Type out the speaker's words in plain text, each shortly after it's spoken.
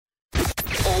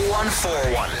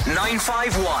0141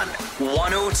 951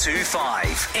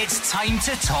 1025. It's time to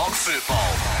talk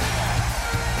football.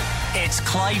 It's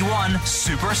Clyde One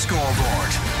Super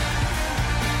Scoreboard.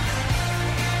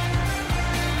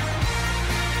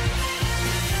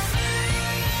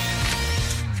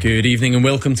 Good evening and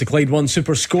welcome to Clyde One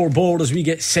Super Scoreboard as we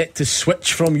get set to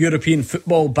switch from European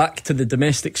football back to the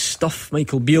domestic stuff.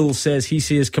 Michael Beale says he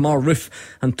sees Kamar Roof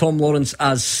and Tom Lawrence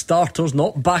as starters,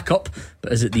 not backup,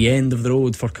 but is at the end of the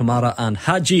road for Kamara and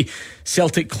Hadji.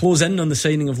 Celtic close in on the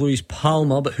signing of Luis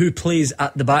Palma, but who plays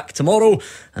at the back tomorrow?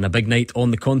 And a big night on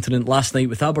the continent last night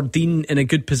with Aberdeen in a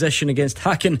good position against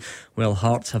Häcken, while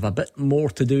Hearts have a bit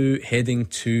more to do heading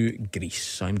to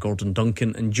Greece. I'm Gordon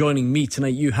Duncan, and joining me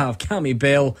tonight you have Cammy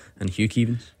Bell and Hugh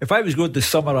Keevins. If I was going to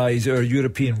summarise our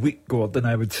European week, Gordon,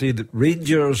 I would say that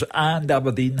Rangers and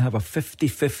Aberdeen have a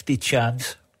 50-50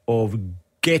 chance of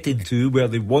getting to where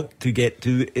they want to get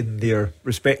to in their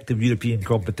respective European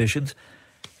competitions.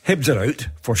 Hibs are out,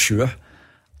 for sure.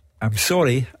 I'm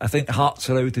sorry, I think Hearts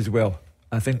are out as well.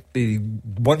 I think the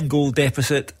one goal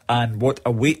deficit and what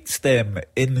awaits them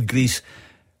in Greece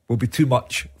will be too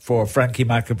much for Frankie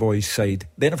McAvoy's side.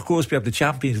 Then, of course, we have the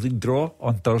Champions League draw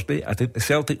on Thursday. I think the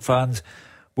Celtic fans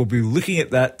will be looking at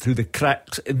that through the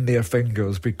cracks in their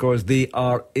fingers because they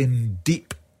are in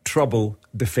deep trouble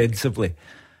defensively.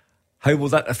 How will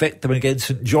that affect them against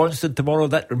St Johnstone tomorrow?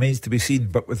 That remains to be seen.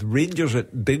 But with Rangers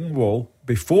at Dingwall,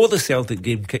 before the Celtic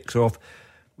game kicks off,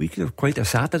 we could have quite a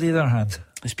Saturday in our hands.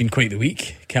 It's been quite the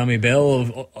week, Cammy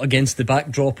Bell, against the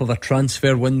backdrop of a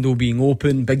transfer window being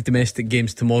open, big domestic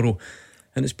games tomorrow.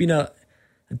 And it's been a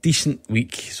decent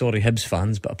week, sorry Hibs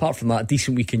fans, but apart from that, a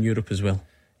decent week in Europe as well.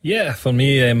 Yeah, for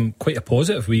me, quite a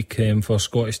positive week for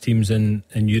Scottish teams in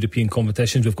European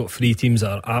competitions. We've got 3 teams that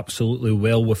are absolutely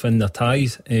well within their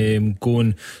ties. It's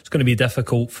going to be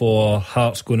difficult for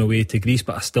Hearts going away to Greece,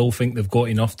 but I still think they've got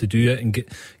enough to do it and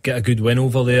get a good win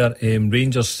over there.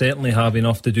 Rangers certainly have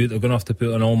enough to do it. They're going to have to put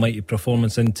an almighty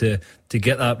performance in to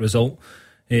get that result.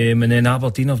 And then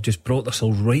Aberdeen have just brought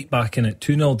themselves right back in it,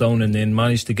 2-0 down, and then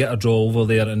managed to get a draw over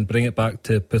there and bring it back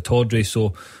to Pittodrie.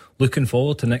 So looking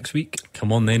forward to next week.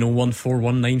 Come on then,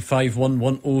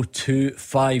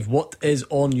 01419511025. What is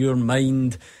on your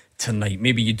mind tonight?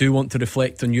 Maybe you do want to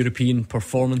reflect on European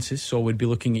performances, so we'd be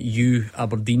looking at you,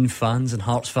 Aberdeen fans and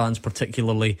Hearts fans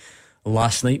particularly,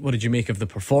 last night. What did you make of the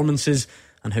performances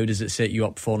and how does it set you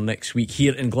up for next week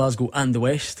here in Glasgow and the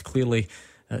West? Clearly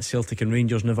Celtic and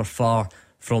Rangers never far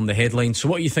from the headline. So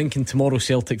what are you thinking tomorrow,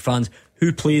 Celtic fans?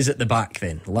 Who plays at the back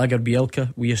then? Lager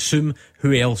Bielka, we assume.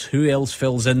 Who else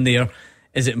fills in there?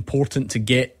 Is it important to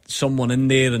get someone in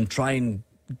there and try and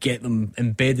get them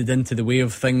embedded into the way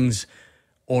of things,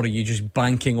 or are you just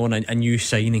banking on a new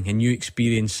signing, a new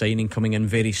experienced signing coming in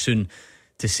very soon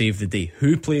to save the day?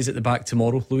 Who plays at the back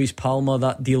tomorrow? Luis Palma,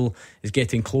 that deal is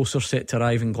getting closer, set to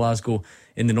arrive in Glasgow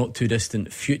in the not too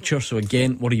distant future. So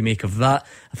again, what do you make of that?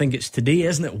 I think it's today,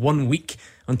 isn't it? 1 week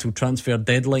until transfer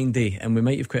deadline day, and we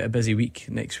might have quite a busy week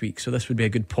next week, so this would be a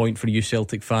good point for you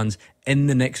Celtic fans. In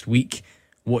the next week,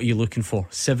 what are you looking for?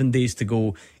 7 days to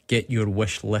go, get your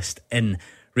wish list in.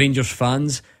 Rangers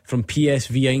fans, from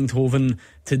PSV Eindhoven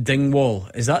to Dingwall,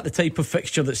 is that the type of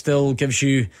fixture that still gives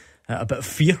you a bit of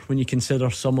fear when you consider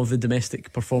some of the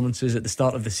domestic performances at the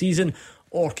start of the season,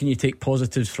 or can you take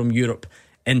positives from Europe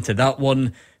into that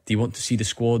one? Do you want to see the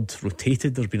squad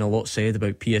rotated? There's been a lot said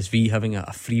about PSV having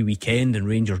a free weekend and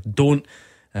Rangers don't.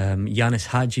 Yanis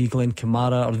Hadji, Glenn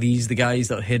Kamara, are these the guys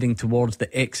that are heading towards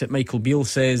the exit? Michael Beale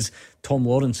says Tom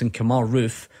Lawrence and Kamar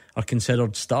Roof are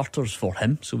considered starters for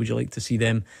him, so would you like to see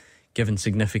them given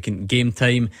significant game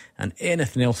time? And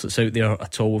anything else that's out there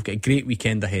at all, we've got a great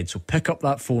weekend ahead, so pick up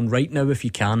that phone right now if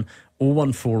you can.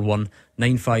 0141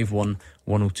 951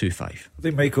 1025. I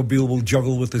think Michael Beale will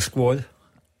juggle with the squad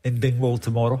in Dingwall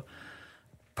tomorrow.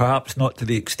 Perhaps not to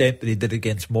the extent that he did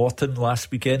against Morton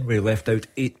last weekend, where he left out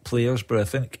 8 players, but I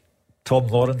think Tom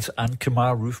Lawrence and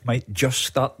Kamar Roof might just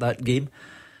start that game.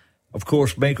 Of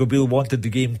course, Michael Beale wanted the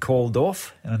game called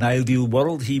off. In an ideal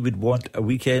world, he would want a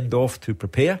weekend off to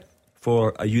prepare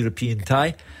for a European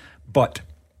tie, but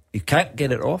he can't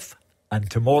get it off, and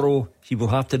tomorrow he will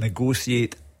have to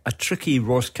negotiate a tricky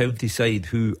Ross County side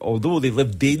who, although they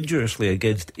lived dangerously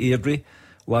against Airdrie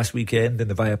last weekend in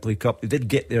the Viaplay Cup, they did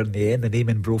get there in the end, an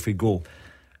Eamon Brophy goal.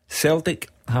 Celtic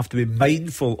have to be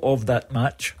mindful of that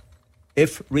match.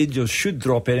 If Rangers should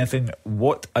drop anything,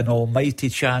 what an almighty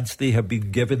chance they have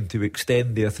been given to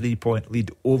extend their 3-point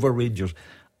lead over Rangers.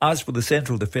 As for the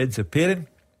central defensive pairing,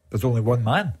 there's only one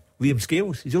man, Liam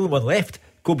Scales. He's the only one left.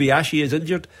 Kobayashi is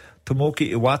injured.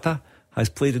 Tomoki Iwata has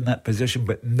played in that position,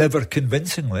 but never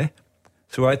convincingly.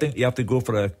 So I think you have to go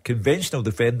for a conventional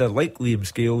defender like Liam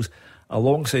Scales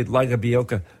alongside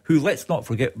Lagerbielke, who, let's not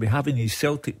forget, will be having his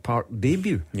Celtic Park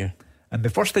debut. Yeah. And the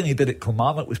first thing he did at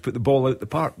Kilmarnock was put the ball out the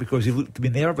park because he looked to be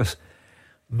nervous.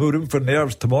 No room for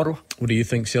nerves tomorrow. What do you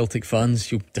think, Celtic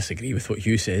fans? You'll disagree with what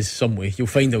Hugh says some way. You'll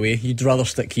find a way. You'd rather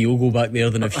stick Kyogo back there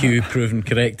than have Hugh proven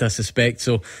correct, I suspect.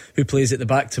 So who plays at the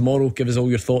back tomorrow? Give us all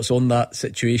your thoughts on that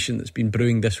situation that's been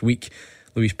brewing this week.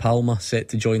 Luis Palma set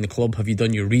to join the club. Have you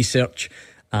done your research?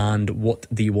 And what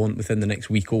do you want within the next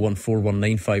week?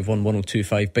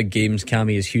 01419511025. Big games,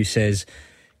 Cammy, as Hugh says,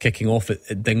 kicking off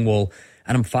at Dingwall.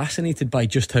 And I'm fascinated by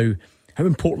just how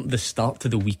important the start to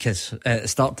the week is,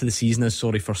 start to the season is,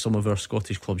 for some of our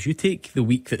Scottish clubs. You take the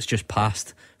week that's just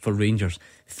passed for Rangers,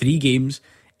 3 games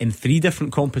in 3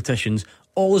 different competitions,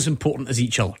 all as important as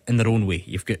each other in their own way.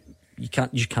 You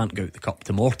can't go out the cup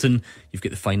to Morton. You've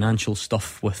got the financial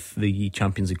stuff with the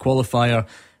Champions League qualifier,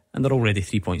 and they're already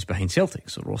 3 points behind Celtic.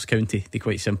 So Ross County, they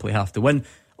quite simply have to win.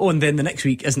 Oh, and then the next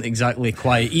week isn't exactly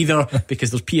quiet either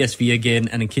because there's PSV again,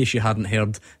 and in case you hadn't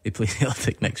heard, they play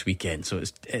Celtic next weekend. So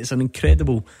it's an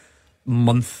incredible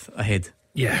month ahead.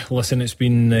 Yeah, listen, it's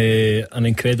been an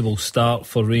incredible start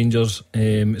for Rangers.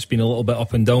 It's been a little bit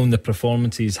up and down. The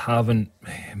performances haven't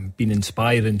been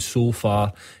inspiring so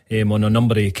far on a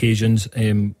number of occasions.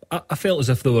 I felt as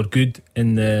if they were good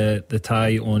in the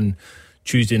tie on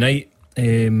Tuesday night.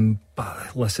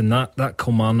 But listen, that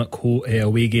Kilmarnock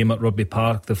away game at Rugby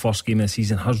Park, the first game of the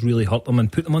season, has really hurt them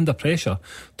and put them under pressure.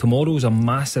 Tomorrow's a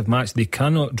massive match. They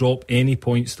cannot drop any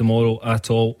points tomorrow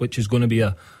at all, which is going to be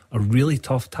a really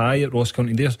tough tie at Ross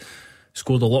County. They've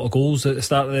scored a lot of goals at the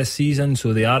start of this season,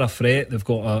 so they are a threat. They've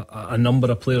got a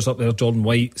number of players up there: Jordan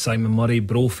White, Simon Murray,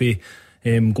 Brophy,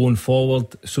 going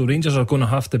forward. So Rangers are going to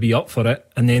have to be up for it,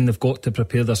 and then they've got to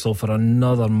prepare themselves for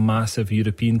another massive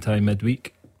European tie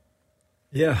midweek.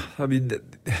 Yeah, I mean,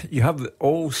 you have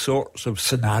all sorts of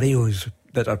scenarios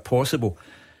that are possible.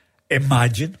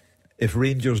 Imagine if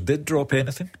Rangers did drop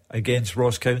anything against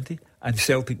Ross County and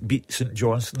Celtic beat St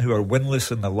Johnstone, who are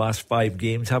winless in the last 5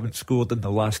 games, haven't scored in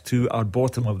the last 2, are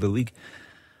bottom of the league.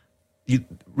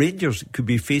 Rangers could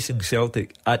be facing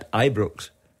Celtic at Ibrox,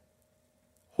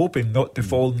 hoping not to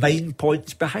fall 9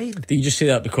 points behind. Do you just say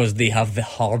that because they have the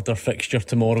harder fixture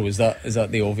tomorrow? Is that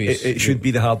the obvious? It should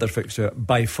be the harder fixture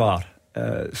by far.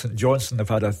 St Johnstone have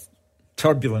had a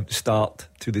turbulent start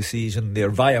to the season. Their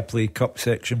Viaplay Cup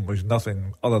section was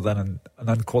nothing other than an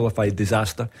unqualified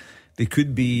disaster. They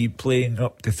could be playing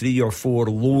up to 3 or 4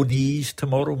 loanees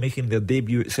tomorrow, making their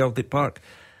debut at Celtic Park.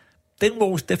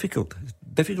 Dingwall's difficult.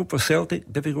 Difficult for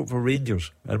Celtic, difficult for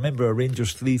Rangers. I remember a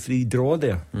Rangers 3-3 draw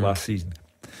there last season.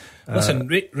 Listen,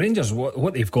 Rangers,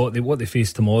 what they've got, what they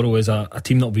face tomorrow is a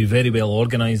team that will be very well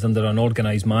organised under an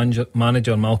organised manager,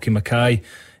 Malky Mackay.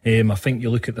 I think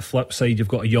you look at the flip side, you've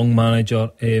got a young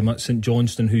manager at St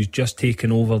Johnstone who's just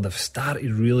taken over. They've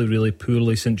started really, really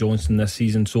poorly, St Johnstone, this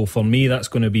season. So for me, that's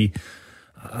going to be,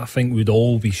 I think we'd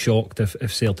all be shocked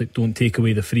if Celtic don't take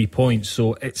away the 3 points.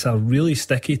 So it's a really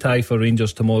sticky tie for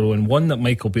Rangers tomorrow, and one that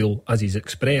Michael Beale, as he's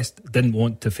expressed, didn't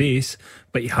want to face,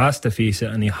 but he has to face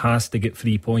it and he has to get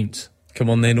 3 points.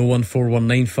 Come on then,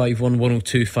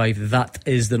 01419511025. That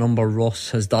is the number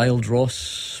Ross has dialed.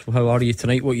 Ross, how are you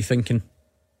tonight? What are you thinking?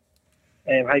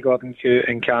 Hi Gordon, Hugh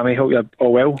and Cammy. Hope you're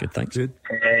all well. Good, thanks. Good.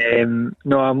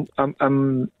 No,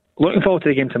 I'm looking forward to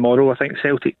the game tomorrow. I think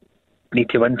Celtic need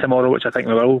to win tomorrow, which I think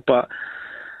we will. But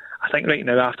I think right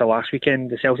now, after last weekend,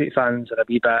 the Celtic fans are a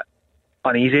wee bit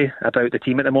uneasy about the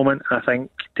team at the moment. I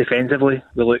think defensively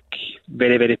we look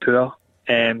very, very poor.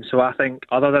 So I think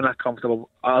other than a comfortable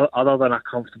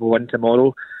win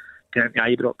tomorrow, going to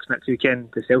Ibrox next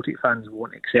weekend, the Celtic fans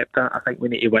won't accept that. I think we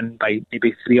need to win by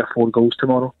maybe 3 or 4 goals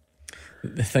tomorrow.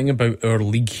 The thing about our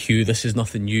league, Hugh, this is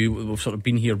nothing new. We've sort of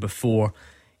been here before.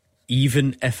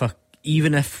 Even if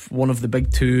one of the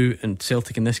big two, and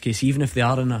Celtic in this case, even if they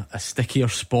are in a stickier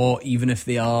spot, even if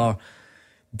they are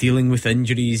dealing with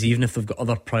injuries, even if they've got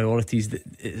other priorities,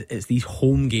 it's these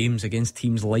home games against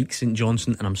teams like St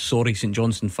Johnstone, and I'm sorry St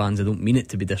Johnstone fans, I don't mean it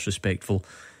to be disrespectful,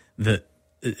 that,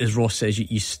 as Ross says,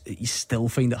 you still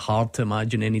find it hard to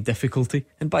imagine any difficulty.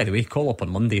 And by the way, call up on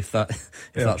Monday if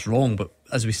that's wrong, but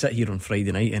as we sit here on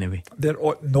Friday night anyway, there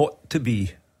ought not to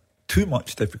be too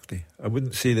much difficulty. I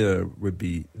wouldn't say there would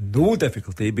be no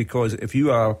difficulty, because if you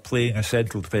are playing a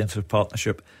central defensive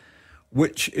partnership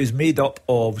which is made up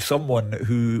of someone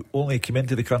who only came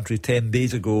into the country 10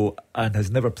 days ago and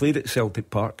has never played at Celtic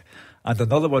Park, and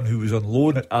another one who was on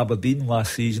loan at Aberdeen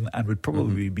last season and would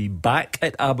probably be back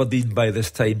at Aberdeen by this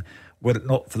time, were it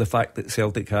not for the fact that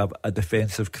Celtic have a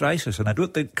defensive crisis. And I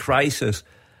don't think crisis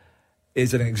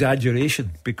is an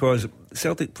exaggeration, because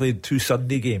Celtic played 2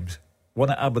 Sunday games one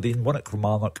at Aberdeen, one at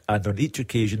Kilmarnock, and on each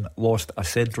occasion lost a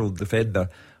central defender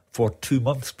for 2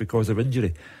 months because of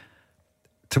injury.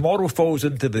 Tomorrow falls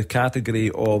into the category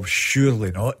of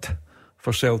surely not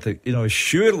for Celtic. You know,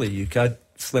 surely you can't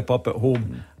slip up at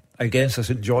home against a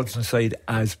St Johnstone side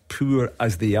as poor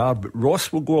as they are. But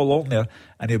Ross will go along there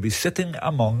and he'll be sitting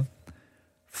among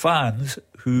fans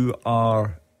who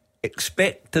are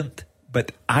expectant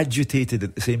but agitated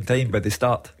at the same time by the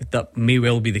start. That may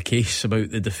well be the case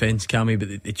about the defence, Cammy,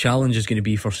 but the challenge is going to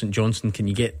be for St Johnstone. Can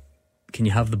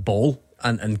you have the ball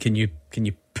and can you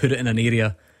put it in an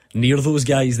area near those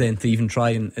guys then to even try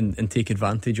and take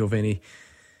advantage of any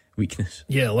weakness?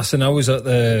 Yeah, listen, I was at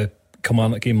the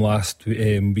Kilmarnock game last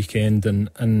weekend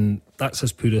and that's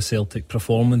as poor a Celtic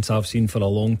performance I've seen for a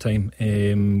long time.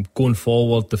 Going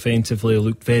forward defensively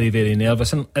looked very, very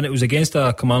nervous, and it was against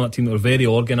a Kilmarnock team that were very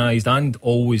organised and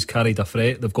always carried a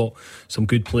threat. They've got some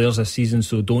good players this season,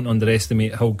 so don't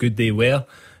underestimate how good they were.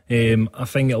 I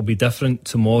think it'll be different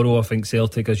tomorrow. I think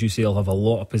Celtic, as you say, will have a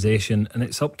lot of possession, and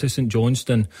it's up to St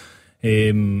Johnstone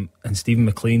and Stephen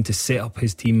McLean to set up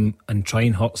his team and try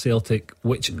and hurt Celtic,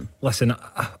 which, listen,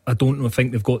 I don't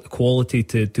think they've got the quality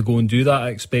to go and do that. I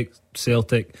expect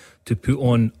Celtic to put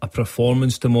on a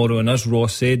performance tomorrow, and as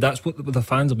Ross said, that's what the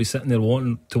fans will be sitting there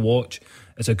wanting to watch.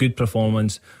 It's a good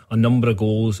performance, a number of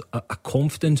goals, a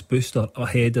confidence booster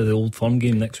ahead of the Old Firm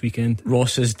game next weekend.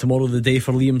 Ross, is tomorrow the day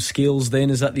for Liam Scales then?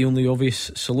 Is that the only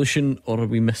obvious solution, or are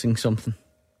we missing something?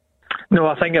 No,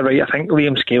 I think you're right. I think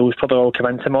Liam Scales probably will come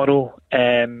in tomorrow,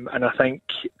 and I think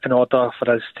in order for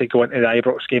us to go into the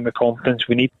Ibrox game with confidence,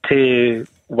 we need to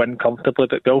win comfortably,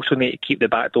 but we also need to keep the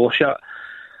back door shut,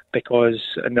 because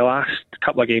in the last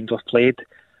couple of games we've played,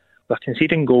 we're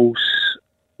conceding goals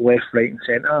left, right and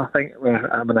centre. I think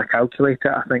when I calculate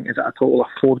it, I think is it a total of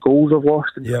 4 goals we've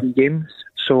lost in 3 games.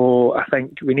 So I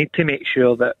think we need to make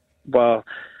sure that we're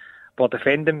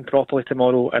defending properly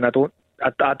tomorrow, and I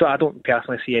don't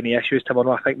personally see any issues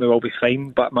tomorrow. I think we will be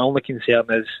fine, but my only concern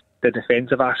is the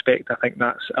defensive aspect. I think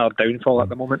that's our downfall at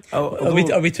the moment.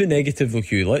 Are we too negative though,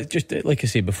 Hugh? Like I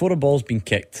say, before a ball's been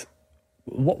kicked,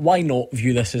 why not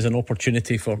view this as an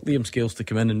opportunity for Liam Scales to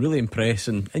come in and really impress?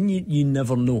 And you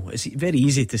never know. It's very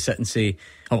easy to sit and say,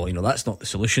 oh well, that's not the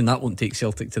solution, that won't take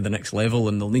Celtic to the next level,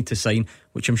 and they'll need to sign,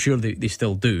 which I'm sure they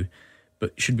still do.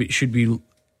 But should we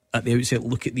at the outset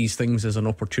look at these things as an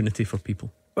opportunity for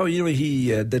people? Well, he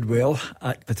did well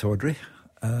at Pittodrie.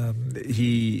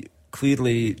 He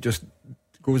clearly just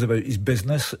goes about his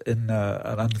business in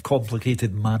an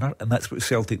uncomplicated manner, and that's what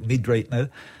Celtic need right now.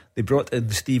 They brought in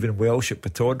Stephen Welsh at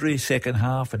Pittodrie second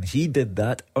half, and he did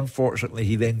that. Unfortunately,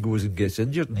 he then goes and gets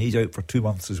injured, and he's out for 2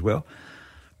 months as well.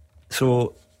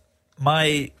 So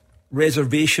my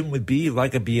reservation would be,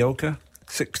 like a Bielka,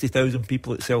 60,000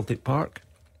 people at Celtic Park,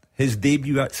 his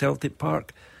debut at Celtic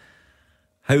Park.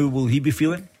 How will he be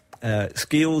feeling?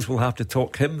 Scales will have to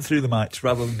talk him through the match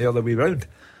rather than the other way round.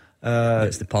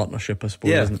 It's the partnership, I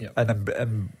suppose, isn't it?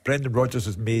 And Brendan Rodgers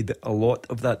has made a lot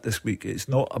of that this week. It's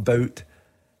not about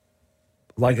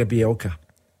Liga Bielka,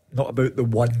 not about the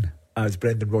one, as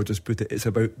Brendan Rodgers put it. It's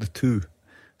about the two.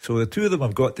 So the two of them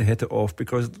have got to hit it off,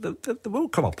 because there will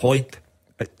come a point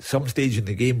at some stage in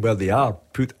the game where they are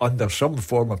put under some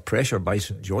form of pressure by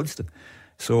St Johnstone.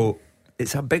 So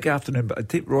it's a big afternoon. But I'd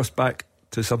take Ross back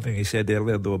to something he said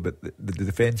earlier though about the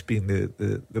defence being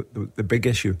the big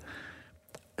issue.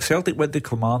 Celtic went to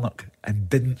Kilmarnock and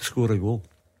didn't score a goal.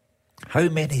 How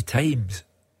many times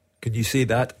can you say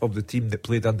that of the team that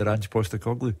played under Ange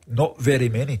Postecoglou? Not very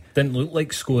many. Didn't look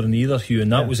like scoring either, Hugh,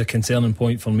 and that was a concerning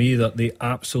point for me, that they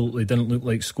absolutely didn't look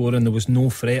like scoring. There was no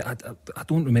threat. I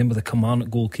don't remember the Kilmarnock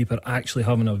goalkeeper actually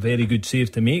having a very good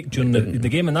save to make during the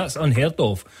game, and that's unheard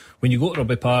of. When you go to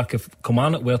Rugby Park, if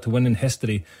Kilmarnock were to win in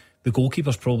history, the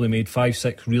goalkeeper's probably made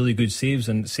 5-6 really good saves,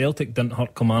 and Celtic didn't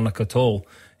hurt Kilmarnock at all.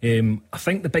 I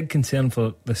think the big concern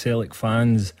for the Celtic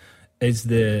fans is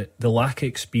the lack of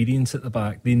experience at the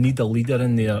back. They need a leader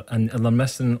in there, and they're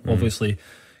missing obviously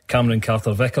Cameron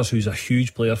Carter-Vickers, who's a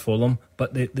huge player for them,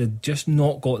 but they've just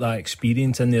not got that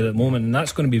experience in there at the moment, and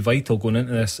that's going to be vital going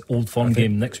into this Old Firm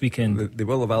game next weekend. They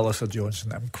will have Alistair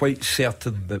Johnson. I'm quite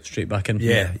certain that straight back in.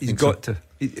 Yeah, he's got to.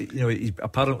 He's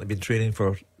apparently been training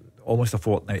for almost a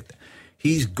fortnight.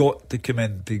 He's got to come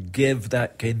in to give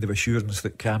that kind of assurance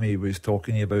that Cammy was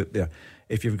talking about there.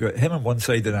 If you've got him on one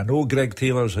side, and I know Greg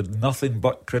Taylor's had nothing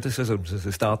but criticism since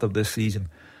the start of this season,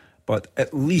 but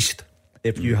at least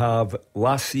if you have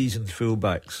last season's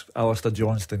fullbacks, Alistair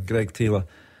Johnston, Greg Taylor,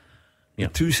 the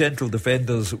two central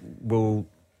defenders will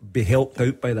be helped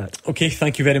out by that. Okay,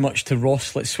 thank you very much to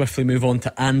Ross. Let's swiftly move on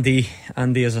to Andy.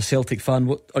 Andy, as a Celtic fan,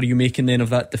 what are you making then of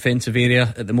that defensive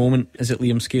area at the moment? Is it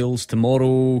Liam Scales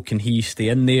tomorrow? Can he stay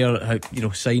in there? How,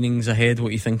 signings ahead, what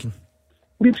are you thinking?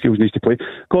 Liam Scales needs to play.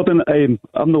 Gordon, I'm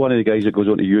not one of the guys that goes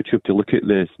onto YouTube to look at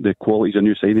the qualities of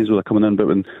new signings when they're coming in, but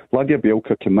when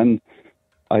Lagerbielke came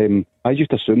in, I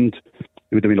just assumed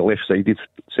he would have been a left-sided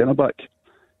centre-back.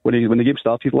 When the game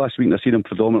started last week and I seen him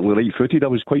predominantly right-footed, I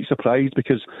was quite surprised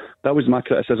because that was my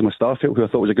criticism of Starfield, who I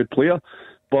thought was a good player.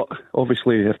 But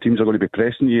obviously, if teams are going to be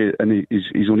pressing you and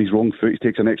he's on his wrong foot, he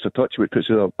takes an extra touch, which puts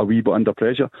you a wee bit under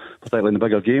pressure, particularly in the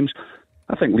bigger games.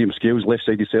 I think Liam Scales,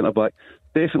 left-sided centre-back,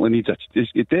 definitely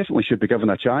should be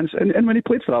given a chance. And when he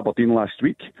played for Aberdeen last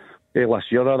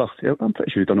year rather, I'm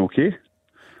pretty sure he done okay.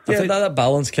 Yeah, that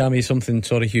balance, Cammy, is something,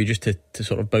 sorry Hugh, just to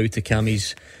sort of bow to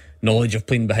Cammy's knowledge of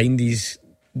playing behind these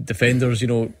defenders.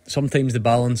 Sometimes the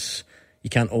balance, you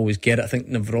can't always get it. I think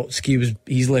Nawrocki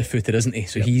he's left-footed, isn't he?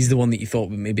 So yep. He's the one that you thought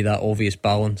maybe that obvious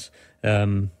balance.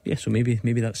 So maybe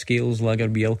that Scales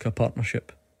Lagerbielke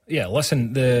partnership. Yeah,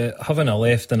 listen, having a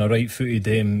left and a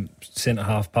right-footed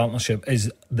centre-half partnership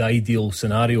is the ideal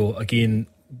scenario. Again,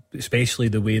 especially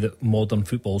the way that modern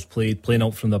football's playing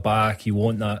out from the back, you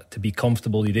want that to be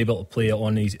comfortable. You're able to play it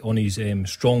on his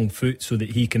strong foot so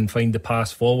that he can find the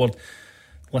pass forward.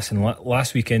 Listen,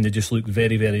 last weekend they just looked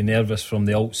very, very nervous from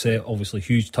the outset. Obviously,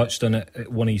 Hugh touched on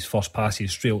it. One of his first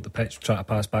passes straight up the pitch, trying to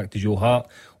pass back to Joe Hart,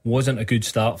 wasn't a good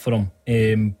start for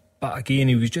him. But again,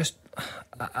 he was just...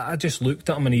 I just looked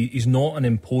at him and he's not an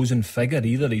imposing figure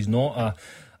either. He's not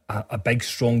a big,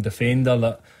 strong defender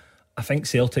that I think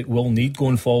Celtic will need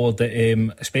going forward,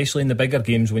 especially in the bigger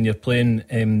games when you're playing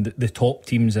the top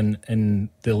teams in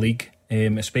the league.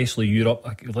 Especially Europe.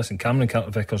 Listen, Cameron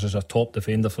Carter-Vickers is a top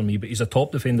defender for me, but he's a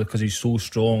top defender because he's so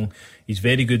strong. He's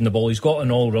very good in the ball. He's got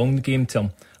an all-round game to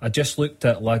him. I just looked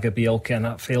at Lagerbielke and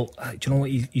I felt, do you know what?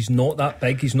 He's not that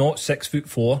big. He's not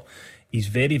 6'4". He's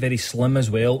very, very slim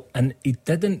as well. And he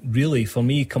didn't really, for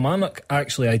me, Kilmarnock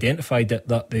actually identified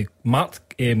that they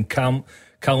marked Callum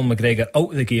McGregor out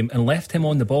of the game and left him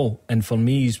on the ball, and for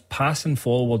me his passing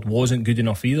forward wasn't good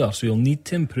enough either, so he'll need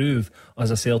to improve as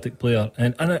a Celtic player.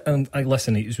 And I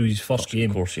listen, it was his first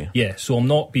game, of course, so I'm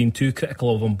not being too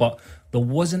critical of him, but there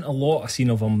wasn't a lot I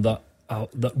seen of him that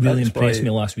really impressed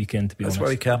me last weekend, to be honest. That's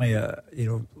why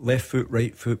Cammy, left foot,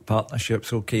 right foot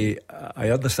partnerships, okay, I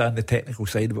understand the technical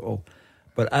side of it all,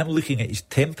 but I'm looking at his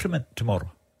temperament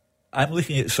tomorrow. I'm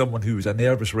looking at someone who was a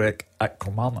nervous wreck at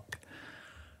Kilmarnock.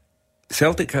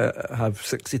 Celtic have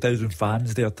 60,000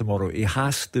 fans there tomorrow. He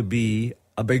has to be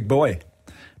a big boy,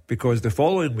 because the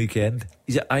following weekend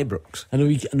he's at Ibrox. I know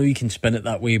you can spin it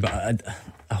that way, but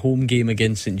a home game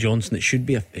against St Johnstone, it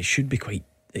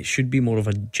should be more of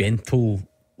a gentle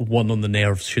one on the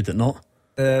nerves, should it not?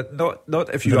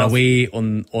 Not if you are away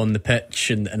on the pitch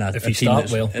and a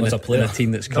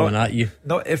team that's coming at you.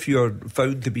 Not if you're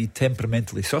found to be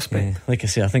temperamentally suspect. Yeah, like I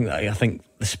say, I think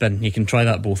the spin, you can try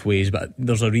that both ways, but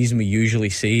there's a reason we usually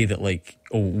say that,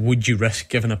 would you risk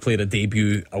giving a player a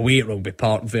debut away at Rugby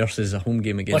Park versus a home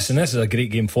game against? Listen, this is a great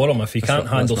game for him. If he can't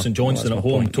handle St Johnstone at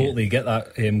home, totally get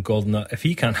that, Gordon. If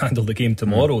he can't handle the game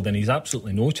tomorrow, then he's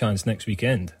absolutely no chance next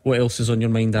weekend. What else is on your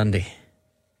mind, Andy?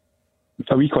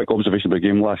 A wee quick observation about the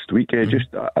game last week.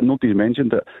 Nobody's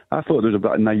mentioned it. I thought there was a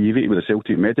bit of naivety with the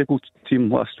Celtic medical team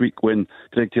last week when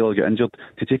Greg Taylor got injured,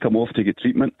 to take him off to get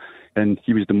treatment, and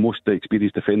he was the most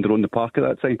experienced defender on the park at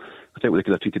that time. I think they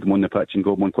could have treated him on the pitch and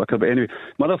got him on quicker. But anyway,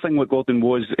 my other thing with Gordon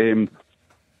was the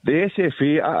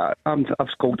SFA.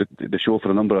 I've called the show for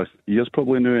a number of years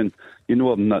probably now, and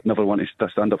I've never wanted to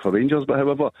stand up for Rangers, but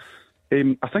however,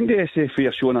 I think the SFA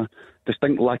are showing a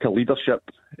distinct lack of leadership.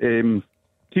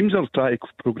 Teams are trying to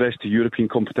progress to European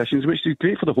competitions, which is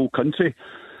great for the whole country.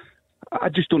 I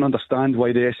just don't understand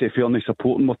why the SFA aren't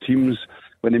supporting more teams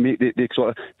when they make the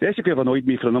SFA have annoyed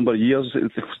me for a number of years.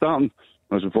 Starting,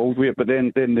 I was involved with it, but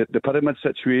then the pyramid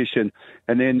situation,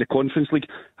 and then the Conference League.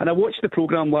 And I watched the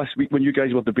programme last week when you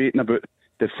guys were debating about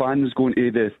the fans going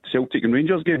to the Celtic and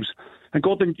Rangers games. And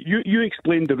Gordon, you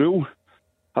explained the rule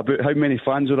about how many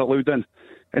fans are allowed in.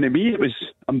 And to me, it was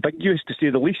ambiguous, to say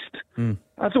the least.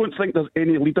 I don't think there's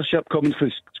any leadership coming from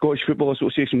the Scottish Football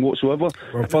Association whatsoever.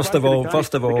 Well, first of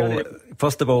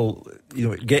all,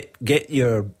 get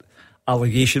your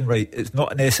allegation right. It's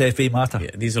not an SFA matter.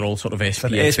 Yeah, these are all sort of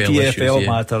SPFL issues. It's an SPFL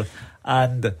matter,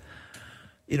 and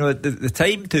the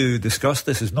time to discuss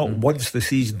this is not once the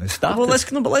season has started. Well,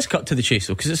 let's cut to the chase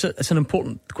though, because it's an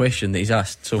important question that he's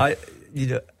asked. So.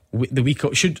 The week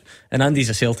should, and Andy's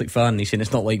a Celtic fan, he's saying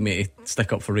it's not like me to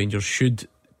stick up for Rangers. Should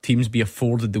teams be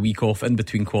afforded the week off in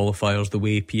between qualifiers the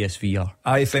way PSV are?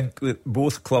 I think that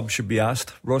both clubs should be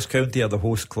asked. Ross County are the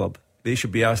host club. They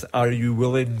should be asked, are you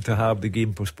willing to have the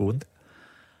game postponed?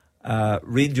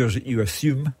 Rangers, you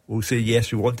assume, will say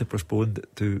yes, we want to postpone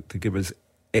to give us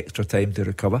extra time to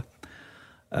recover.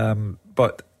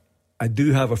 But I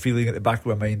do have a feeling at the back of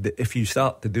my mind that if you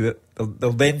start to do it,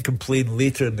 they'll then complain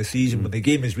later in the season when the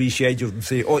game is rescheduled and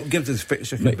say, oh, it gives us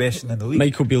fixture congestion in the league.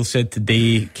 Michael Beale said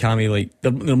today, Cammy, like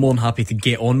they're more than happy to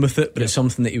get on with it, but it's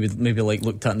something that he would maybe like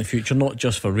looked at in the future, not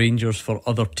just for Rangers, for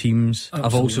other teams. Absolutely.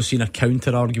 I've also seen a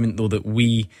counter argument though that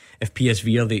if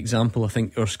PSV are the example, I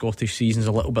think our Scottish season's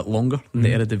a little bit longer than the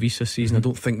Eredivisie season. I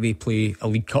don't think they play a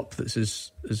League Cup that's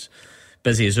as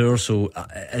busy as ours, so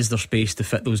is there space to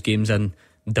fit those games in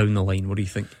down the line? What do you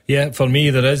think? Yeah, for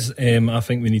me there is. I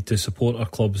think we need to support our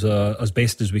clubs as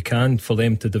best as we can for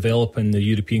them to develop in the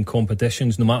European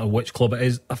competitions, no matter which club it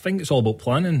is. I think it's all about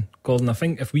planning, Gordon. I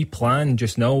think if we plan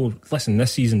just now, listen,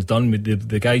 this season's done,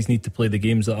 the guys need to play the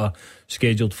games that are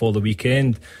scheduled for the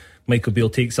weekend. Michael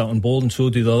Beale takes that on board, and so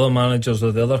do the other managers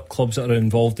or the other clubs that are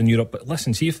involved in Europe. But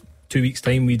listen, see if 2 weeks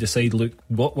time we decide, look,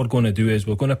 what we're going to do is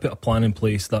we're going to put a plan in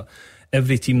place that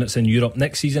every team that's in Europe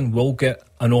next season will get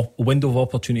a window of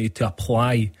opportunity to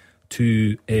apply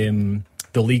to the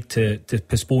league to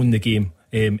postpone the game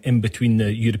in between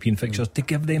the European fixtures to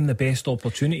give them the best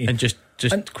opportunity. And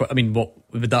I mean, what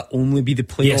would that only be the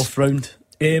playoff round?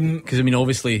 Because I mean,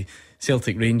 obviously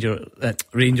Celtic,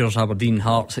 Rangers, Aberdeen,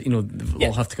 Hearts, they'll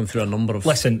all have to come through a number of.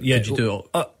 Listen, yeah, did you do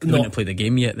it? You haven't played the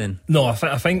game yet, then? No,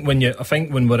 I think when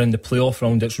we're in the playoff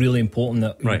round, it's really important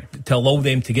that to allow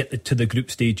them to get to the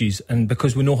group stages, and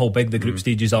because we know how big the group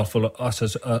stages are for us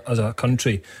as a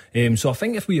country. So I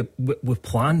think if we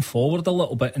plan forward a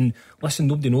little bit, and listen,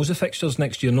 nobody knows the fixtures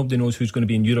next year, nobody knows who's going to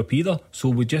be in Europe either. So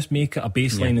we just make it a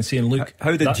baseline and saying, look,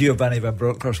 how did Giovanni Van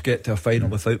Bronckhorst get to a final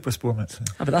without postponements?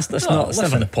 But that's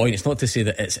never the point. It's not to say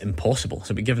that it's impossible.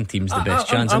 It's about giving teams the best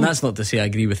chance, and that's not to say I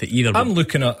agree with it either. I'm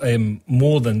looking at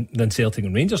more than Celtic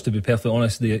and Rangers, to be perfectly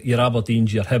honest. Your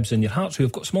Aberdeens, your Hibs and your Hearts, who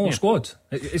have got smaller squads.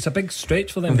 It's a big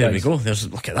stretch for them. There we go.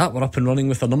 Look at that. We're up and running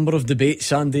with a number of debates.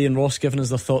 Sandy and Ross giving us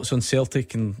their thoughts on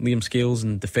Celtic and Liam Scales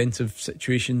and defensive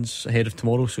situations ahead of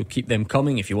tomorrow, so keep them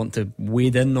coming. If you want to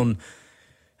wade in on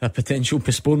potential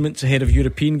postponements ahead of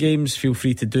European games, feel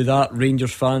free to do that.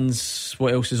 Rangers fans,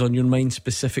 what else is on your mind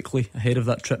specifically ahead of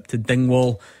that trip to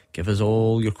Dingwall? Give us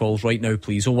all your calls right now,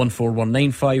 please.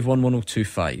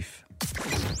 01419511025.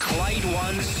 Clyde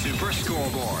One Super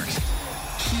Scoreboard.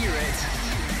 Hear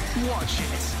it, watch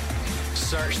it.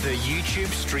 Search the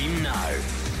YouTube stream now.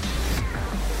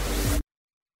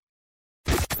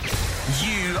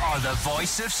 You are the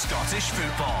voice of Scottish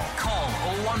football. Call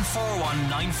 0141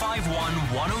 951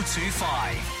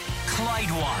 1025.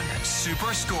 Clyde One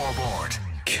Super Scoreboard.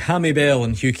 Cammy Bell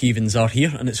and Hugh Keevins are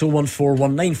here, and it's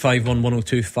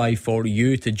 01419511025 for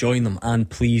you to join them. And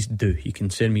please do, you can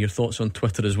send me your thoughts on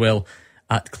Twitter as well,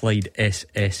 at Clyde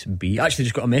SSB. I actually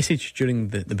just got a message during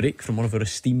the break from one of our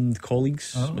esteemed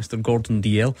colleagues, Mr. Gordon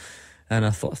DL, and I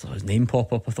thought his name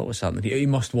pop up. I thought, what's happening? He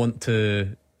must want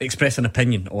to express an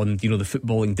opinion on the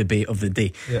footballing debate of the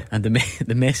day. And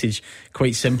the message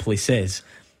quite simply says,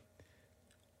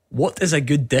 what is a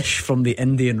good dish from the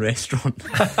Indian restaurant?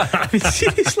 I mean,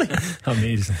 seriously,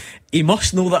 amazing. He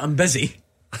must know that I'm busy,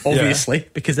 obviously,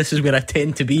 because this is where I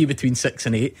tend to be between 6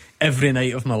 and 8 every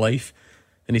night of my life.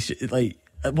 And he's like,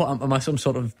 what am I, some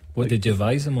sort of, what did you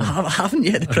advise him on? I haven't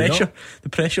yet. The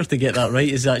pressure to get that right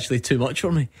is actually too much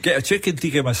for me. Get a chicken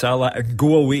tikka masala and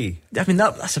go away. I mean,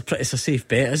 it's a safe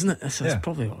bet, isn't it? That's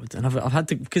probably what I've done. I've had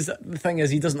to, because the thing is,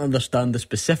 he doesn't understand the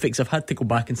specifics. I've had to go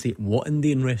back and say, what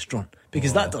Indian restaurant?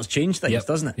 Because that does change things,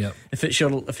 doesn't it? Yep. If it's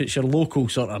your local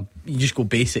sort of, you just go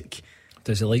basic.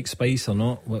 Does he like spice or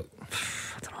not? What?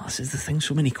 I don't know. This is the thing.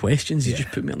 So many questions. You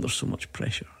just put me under so much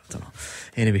pressure. I don't know.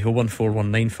 Anyway,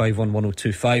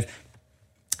 01419511025.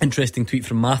 Interesting tweet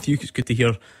from Matthew. It's good to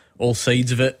hear all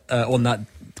sides of it on that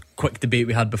quick debate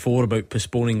we had before about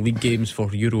postponing league games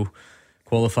for Euro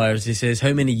qualifiers. He says,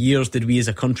 how many years did we as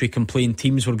a country complain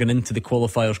teams were going into the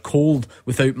qualifiers cold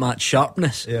without match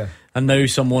sharpness? And now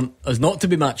someone is not to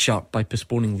be match sharp by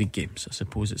postponing league games. I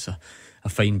suppose it's a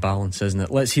fine balance, isn't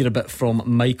it? Let's hear a bit from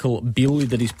Michael Beale, who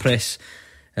did his press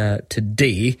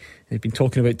today. He's been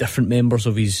talking about different members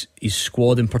of his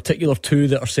squad, in particular 2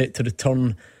 that are set to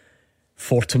return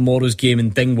for tomorrow's game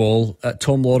in Dingwall,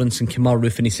 Tom Lawrence and Kemar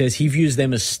Roof, and he says he views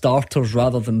them as starters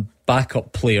rather than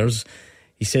backup players.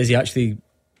 He says he actually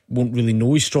won't really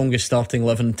know his strongest starting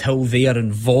 11 until they are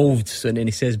involved, and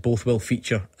he says both will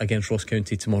feature against Ross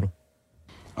County tomorrow.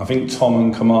 I think Tom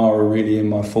and Kemar are really in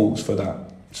my thoughts for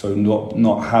that. So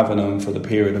not having them for the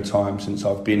period of time since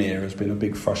I've been here has been a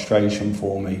big frustration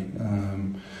for me.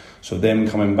 So them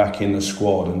coming back in the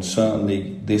squad, and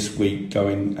certainly this week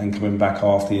coming back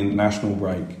after the international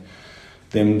break,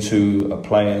 them two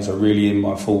players are really in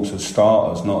my thoughts as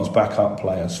starters, not as backup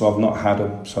players. So I've not had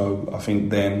them. So I think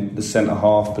the centre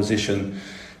half position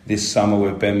this summer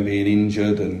with Ben being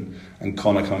injured and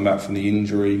Connor coming back from the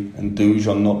injury and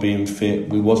Dujon not being fit,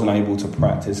 we wasn't able to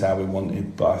practice how we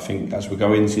wanted. But I think as we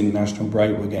go into the international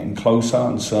break, we're getting closer,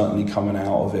 and certainly coming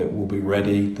out of it, we'll be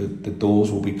ready. The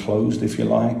doors will be closed, if you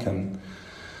like, and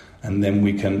then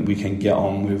we can get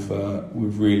on with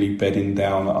really bedding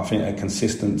down, I think, a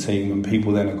consistent team, and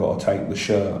people then have got to take the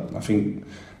shirt. I think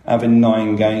having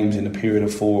 9 games in a period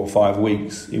of 4 or 5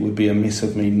 weeks, it would be amiss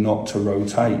of me not to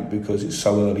rotate, because it's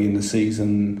so early in the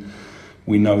season.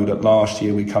 We know that last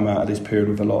year we come out of this period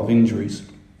with a lot of injuries.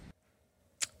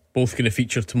 Both going to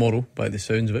feature tomorrow by the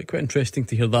sounds of it. Quite interesting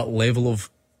to hear that level of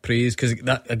praise, because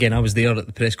that, again, I was there at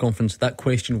the press conference. That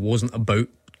question wasn't about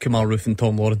Kemar Roofe and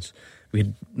Tom Lawrence. We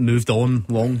had moved on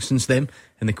long since then,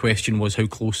 and the question was, how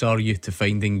close are you to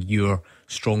finding your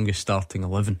strongest starting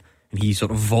 11? And he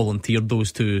sort of volunteered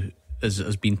those two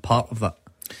as being part of that.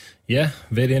 Yeah,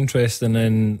 very interesting.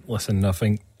 And listen, I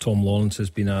think Tom Lawrence has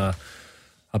been a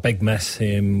big miss.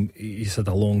 He's had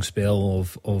a long spell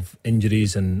of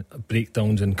injuries and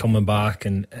breakdowns and coming back,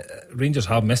 and Rangers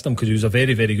have missed him, because he was a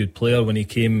very, very good player when he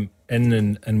came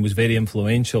in and was very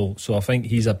influential. So I think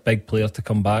he's a big player to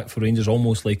come back for Rangers,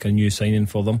 almost like a new signing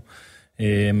for them.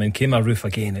 And Kemar Roofe,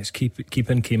 again, it's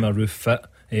keeping Kemar Roofe fit,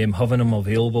 having him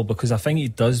available, because I think he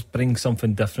does bring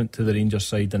something different to the Rangers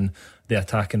side and the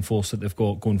attacking force that they've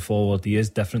got going forward. He is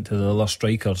different to the other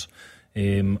strikers.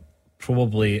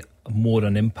 Probably more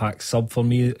an impact sub for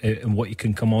me in what he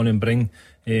can come on and bring.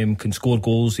 Can score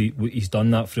goals. He's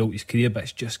done that throughout his career, but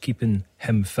it's just keeping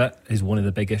him fit is one of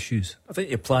the big issues. I think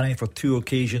you're planning for 2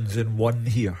 occasions in one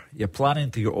here. You're planning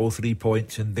to get all 3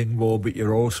 points in Dingwall, but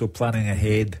you're also planning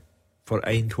ahead for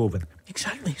Eindhoven.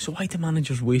 Exactly. So why do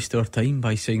managers waste their time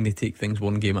by saying they take things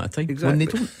one game at a time? Exactly. When they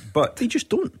don't. But they just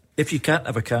don't. If you can't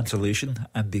have a cancellation,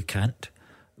 and they can't,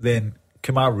 then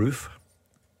Kemar Roofe,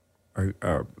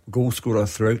 our goal scorer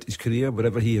throughout his career,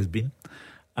 wherever he has been,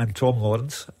 and Tom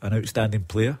Lawrence, an outstanding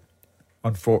player,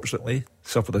 unfortunately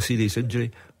suffered a serious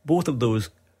injury. Both of those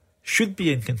should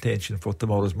be in contention for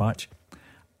tomorrow's match.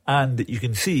 And you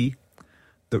can see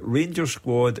that Rangers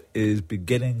squad is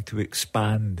beginning to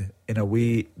expand in a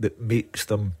way that makes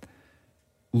them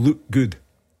look good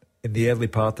in the early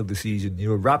part of the season. You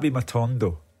know, Rabbi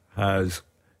Matondo has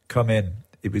come in.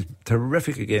 He was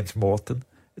terrific against Morton.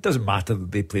 It doesn't matter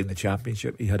that they play in the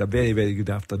Championship. He had a very, very good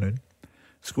afternoon.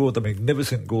 Scored a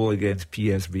magnificent goal against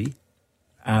PSV.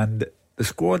 And the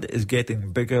squad is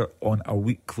getting bigger on a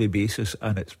weekly basis,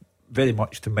 and it's very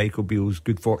much to Michael Beale's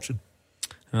good fortune.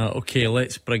 Okay,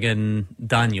 let's bring in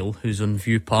Daniel, who's on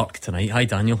View Park tonight. Hi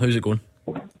Daniel, how's it going?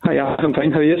 Hi, I'm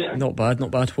fine, how are you? Not bad.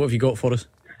 What have you got for us?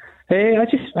 I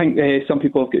just think some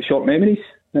people have got short memories.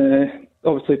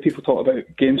 Obviously people talk about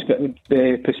games getting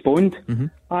postponed. Mm-hmm.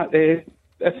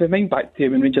 If I mind back to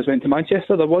when Rangers went to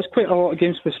Manchester, there was quite a lot of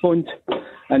games postponed,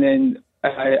 and then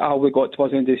all we got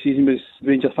towards the end of the season was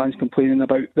Rangers fans complaining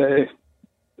about the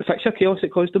fixture chaos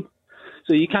it caused them.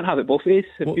 So you can't have it both ways.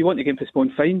 If you want a game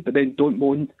postponed, fine, but then don't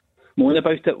moan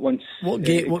about it once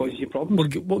it causes you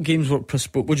problems. What games were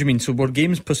postponed? What do you mean? So were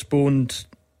games postponed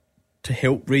to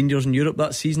help Rangers in Europe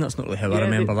that season? That's not really how I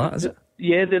remember that, is it?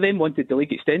 Yeah, they then wanted the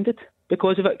league extended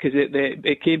because of it, because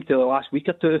it came to the last week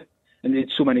or two, and they had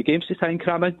so many games to try and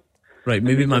cram in. Right,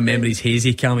 maybe my memory's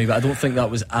hazy, Cammy, but I don't think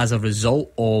that was as a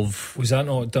result of... Was that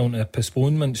not down to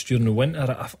postponements during the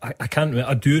winter? I can't remember.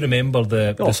 I do remember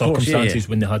the circumstances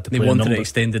when they had to play. They wanted it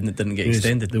extended and it didn't get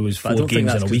extended. There was 4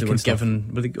 games in a week.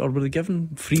 Were they given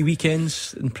free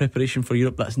weekends in preparation for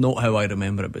Europe? That's not how I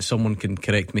remember it, but someone can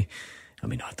correct me. I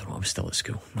mean, I don't know, I was still at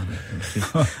school.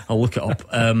 I'll look it up.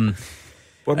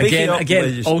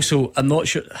 Again, also, I'm not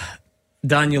sure...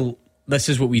 Daniel, this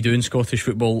is what we do in Scottish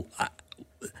football.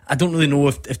 I don't really know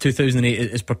if 2008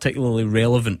 is particularly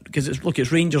relevant, because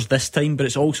it's Rangers this time, but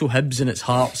it's also Hibs and it's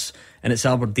Hearts and it's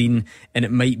Aberdeen and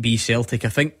it might be Celtic. I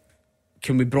think,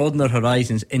 can we broaden our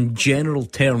horizons? In general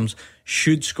terms,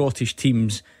 should Scottish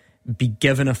teams be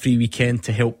given a free weekend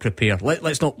to help prepare?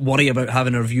 Let's not worry about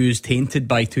having our views tainted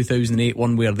by 2008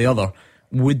 one way or the other.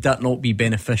 Would that not be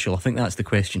beneficial? I think that's the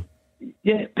question.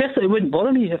 Yeah, personally it wouldn't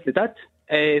bother me if they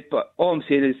did, but all I'm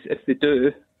saying is if they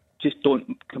do, just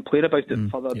don't complain about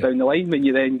it further down the line when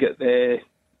you then get the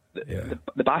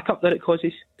backup that it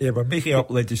causes. Yeah, we're making up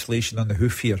legislation on the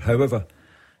hoof here. However,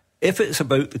 if it's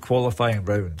about the qualifying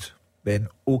rounds, then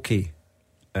okay,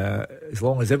 As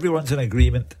long as everyone's in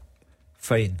agreement,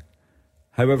 fine.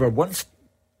 However, once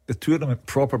the tournament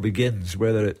proper begins,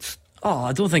 whether it's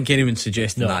I don't think anyone's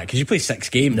suggesting that, because you play 6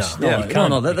 games.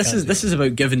 This is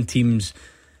about giving teams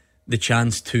the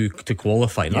chance to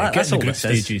qualify. That's all the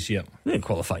stages. You're not going to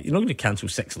qualify. You're not going to cancel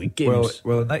 6 league games.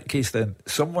 Well, in that case, then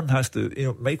someone has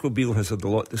to. Michael Beale has had a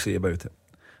lot to say about it.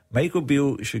 Michael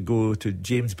Beale should go to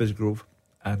James Bisgrove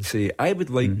and say, I would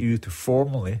like you to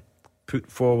formally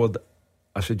put forward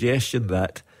a suggestion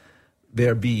that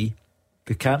there be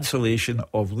the cancellation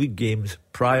of league games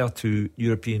prior to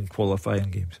European qualifying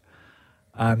games.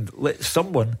 And let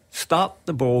someone start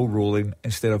the ball rolling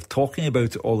instead of talking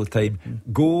about it all the time.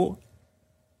 Go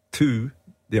to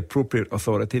the appropriate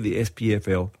authority, the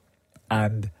SPFL,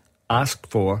 and ask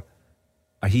for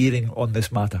a hearing on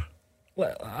this matter.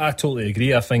 Well, I totally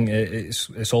agree. I think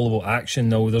it's all about action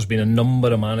now. There's been a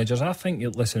number of managers. I think,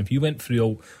 listen, if you went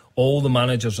through all the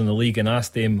managers in the league and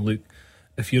asked them, look,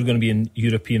 if you're going to be in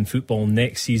European football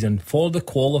next season for the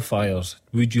qualifiers,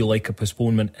 would you like a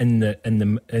postponement in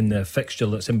the fixture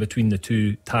that's in between the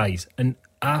two ties? And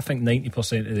I think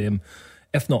 90% of them,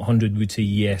 if not 100, would say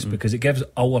yes, because it gives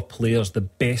our players the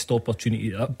best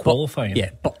opportunity at qualifying.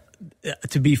 But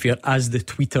to be fair, as the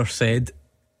tweeter said,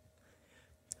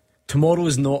 tomorrow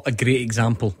is not a great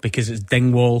example because it's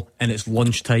Dingwall and it's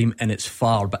lunchtime and it's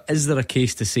far. But is there a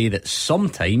case to say that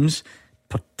sometimes,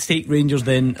 take Rangers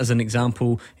then as an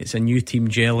example, it's a new team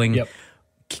gelling. Yep.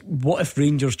 What if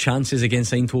Rangers' chances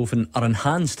against Eindhoven are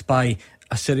enhanced by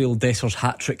a Cyril Dessers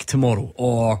hat-trick tomorrow,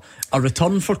 or a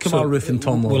return for Kamal Roof and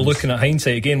Tom Lawrence? We're looking at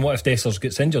hindsight again. What if Dessers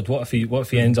gets injured? What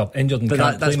if he ends up injured and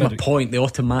can't play? That's my point. The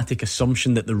automatic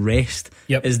assumption that the rest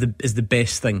is the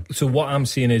best thing. So what I'm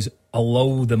saying is,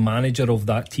 allow the manager of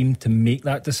that team to make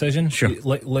that decision. Sure.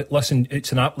 Listen,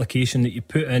 it's an application that you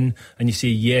put in and you say,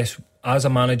 yes, as a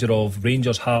manager of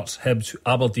Rangers, Hearts, Hibs,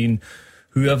 Aberdeen,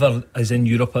 whoever is in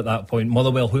Europe at that point,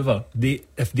 Motherwell, whoever,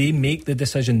 if they make the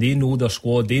decision, they know their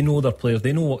squad, they know their players,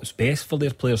 they know what's best for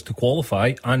their players to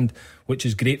qualify, and which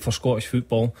is great for Scottish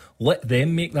football. Let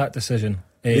them make that decision.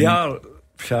 They are,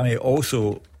 Cammy,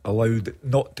 also allowed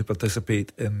not to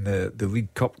participate in the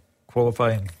League Cup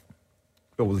qualifying,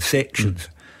 the sections.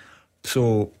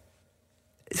 So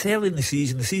it's early in the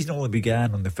season. The season only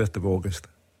began on the 5th of August.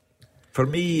 For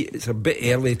me, it's a bit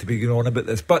early to be going on about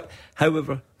this, but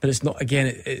however, it's not.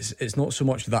 Again, it's not so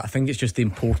much that. I think it's just the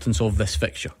importance of this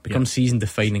fixture becomes season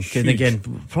defining. And again,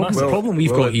 the problem we've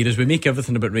got here is we make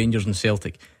everything about Rangers and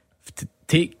Celtic.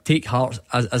 Take Hearts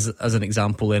as an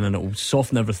example, then, and it will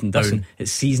soften everything down. Listen,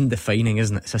 it's season defining,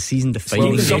 isn't it? It's a season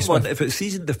defining. Well, if it's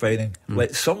season defining,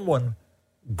 let someone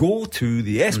go to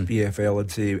the SPFL and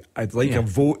say, I'd like a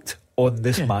vote on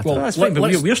this matter. Well, that's fine, but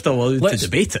we're still allowed to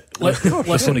debate it.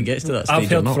 Listen, it gets to that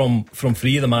stage. I've heard from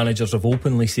 3 of the managers have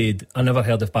openly said, I never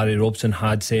heard if Barry Robson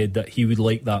had said that he would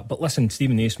like that. But listen,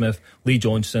 Stephen A. Smith, Lee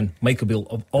Johnson, Michael Beale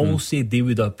have all said they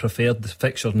would have preferred the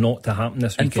fixture not to happen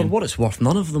this weekend. And for what it's worth,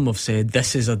 none of them have said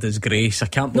this is a disgrace, I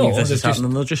can't believe this is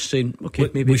happening. They're just saying,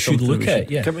 okay, maybe we should look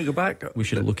at it. Can we go back? We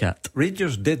should look at.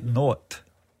 Rangers did not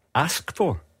ask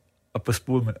for a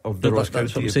postponement of the Ross County.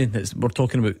 That's what I'm saying. We're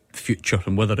talking about future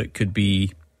and whether it could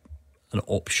be an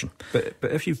option. But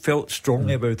if you felt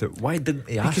strongly about it, why didn't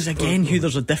they ask? Because again, Hugh,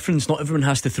 there's a difference. Not everyone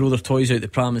has to throw their toys out the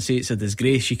pram and say it's a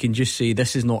disgrace. You can just say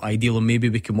this is not ideal and maybe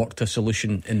we can work to a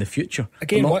solution in the future.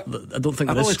 Again, I don't think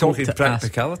I'm there is only scope talking to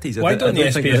practicalities. Why don't the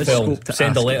SPFL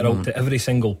send a letter out to every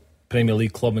single Premier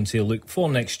League club and say, look, for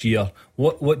next year,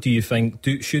 what do you think?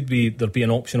 Should there be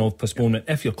an option of postponement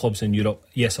if your club's in Europe?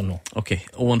 Yes or no? Okay,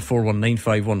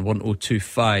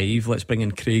 01419511025. Let's bring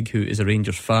in Craig, who is a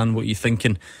Rangers fan. What are you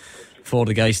thinking for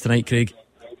the guys tonight, Craig?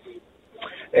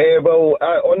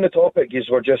 On the topic you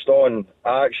were just on,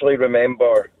 I actually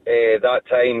remember that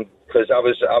time because I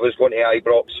was going to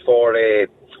Ibrox for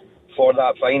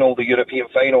that final, the European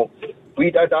final.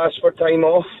 We did ask for time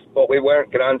off, but we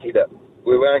weren't granted it.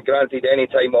 We weren't granted any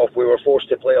time off. We were forced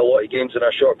to play a lot of games in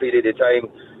a short period of time.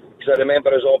 Because I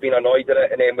remember us all being annoyed at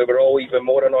it, and then we were all even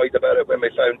more annoyed about it when we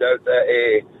found out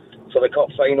that for the cup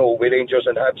final with Rangers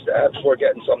and Hibs, the Hibs were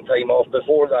getting some time off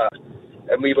before that,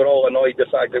 and we were all annoyed the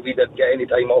fact that we didn't get any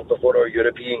time off before our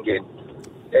European game.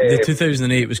 The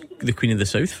 2008 was the Queen of the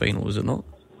South final, was it not?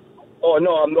 Oh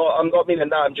no, I'm not meaning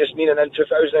that. I'm just meaning in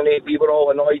 2008 we were all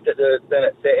annoyed that the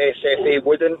SFA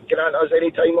wouldn't grant us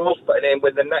any time off. But then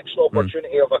with the next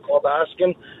opportunity of a club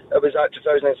asking, it was that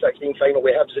 2016 final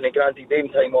with Hibs and they granted them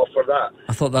time off for that.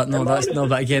 I thought that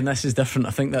but again, this is different. I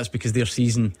think that's because their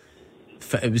season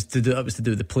it was to do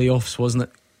with the playoffs, wasn't it?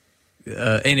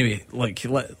 Anyway,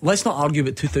 let's not argue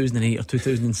about 2008 or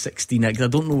 2016 because I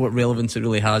don't know what relevance it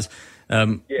really has.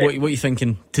 What are you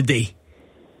thinking today?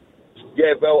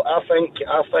 Yeah, well, I think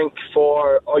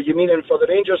for... Are you meaning for the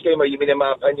Rangers game, or are you meaning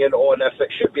my opinion on if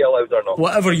it should be allowed or not?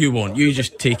 Whatever you want, you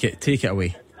just take it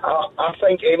away. I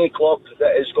think any club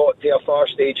that has got to a far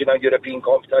stage in a European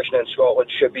competition in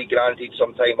Scotland should be granted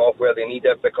some time off where they need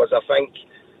it, because I think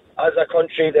as a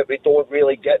country that we don't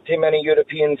really get to many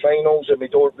European finals and we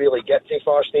don't really get to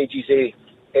far stages of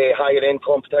higher end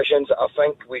competitions, I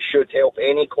think we should help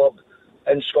any club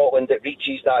in Scotland that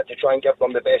reaches that to try and give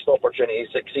them the best opportunity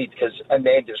to succeed, because in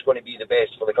the end it's going to be the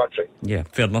best for the country. Yeah,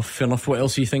 fair enough. What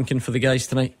else are you thinking for the guys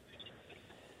tonight?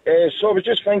 So I was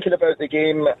just thinking about the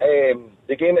game at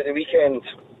the weekend.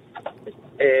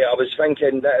 I was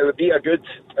thinking that it would be a good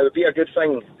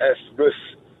thing if Roof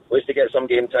was to get some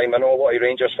game time. I know a lot of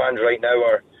Rangers fans right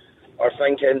now are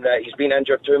thinking that he's been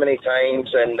injured too many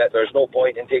times and that there's no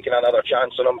point in taking another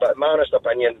chance on him. But in my honest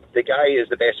opinion, the guy is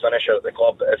the best finisher at the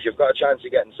club. If you've got a chance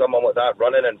of getting someone like that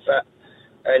running and fit,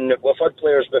 and we've had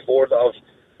players before that have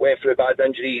went through bad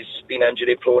injuries, been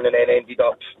injury prone, and then ended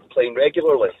up playing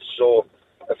regularly. So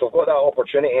if we've got that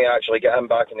opportunity to actually get him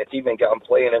back in the team and get him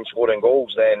playing and scoring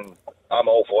goals, then I'm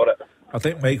all for it. I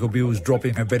think Michael Beale's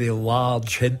dropping a very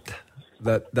large hint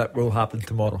that will happen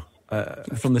tomorrow.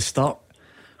 From the start?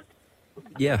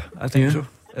 Yeah, I think so.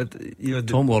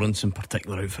 Tom Lawrence in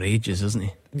particular out for ages, isn't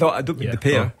he? No, I don't mean the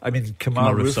pair. I mean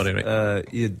Kamar Roof. Sorry,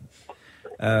 right.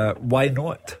 Why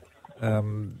not?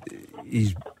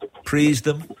 He's praised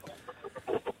him.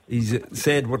 He's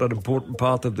said what an important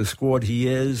part of the squad he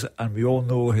is, and we all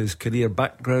know his career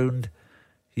background.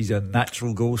 He's a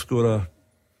natural goal scorer,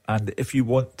 and if you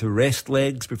want to rest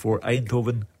legs before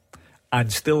Eindhoven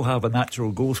and still have a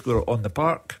natural goal scorer on the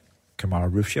park, Kamar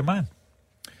Roof's your man.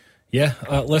 Yeah,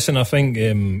 listen, I think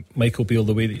Michael Beale,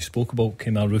 the way that he spoke about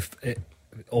Kamar Roof, it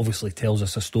obviously tells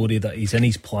us a story that he's in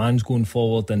his plans going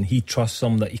forward, and he trusts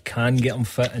him that he can get him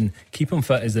fit, and keep him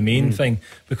fit is the main thing.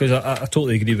 Because I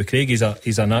totally agree with Craig. He's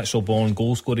a natural born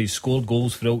goal scorer. He's scored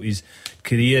goals throughout his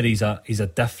career. He's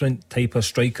a different type of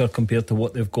striker compared to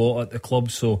what they've got at the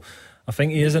club. So I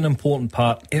think he is an important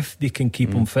part if they can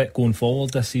keep him fit going forward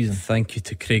this season. Thank you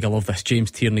to Craig. I love this. James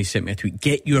Tierney sent me a tweet.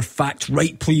 Get your facts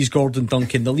right, please, Gordon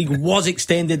Duncan. The league was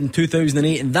extended in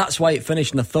 2008, and that's why it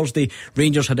finished on a Thursday.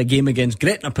 Rangers had a game against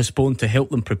Gretna postponed to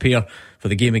help them prepare for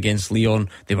the game against Leon.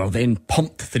 They were then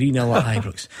pumped 3-0 at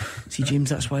Ibrox. See, James,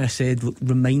 that's why I said, look,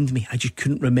 remind me. I just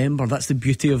couldn't remember. That's the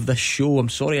beauty of this show. I'm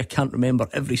sorry I can't remember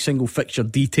every single fixture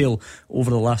detail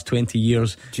over the last 20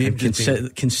 years. James,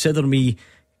 consider me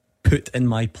put in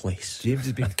my place. James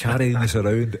has been carrying this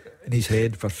around in his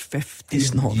head for 15 years.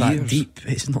 It's not that deep.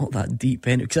 It's not that deep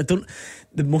anyway. Because I don't.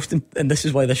 And this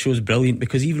is why this show is brilliant,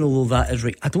 because even although that is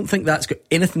right, I don't think that's got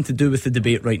anything to do with the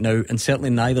debate right now, and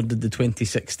certainly neither did the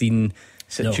 2016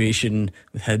 situation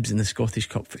with Hibs in the Scottish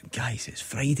Cup. Guys, it's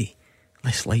Friday.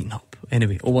 Let's lighten up.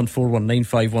 Anyway,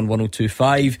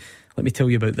 01419511025. Let me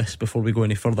tell you about this before we go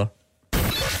any further.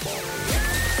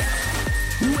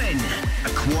 Win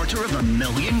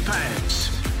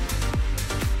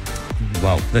 £250,000.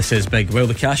 Wow, this is big. Well,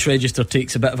 the cash register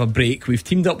takes a bit of a break. We've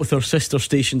teamed up with our sister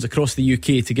stations across the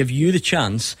UK to give you the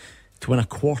chance to win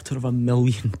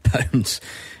 £250,000.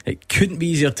 It couldn't be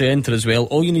easier to enter as well.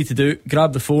 All you need to do,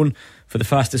 grab the phone for the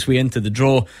fastest way into the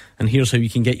draw, and here's how you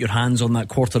can get your hands on that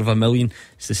 $250,000.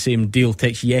 It's the same deal.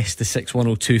 Text yes to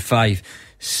 61025.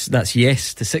 That's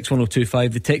yes to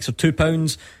 61025. The texts are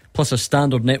 £2 plus a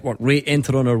standard network rate.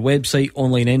 Enter on our website.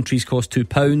 Online entries cost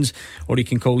 £2, or you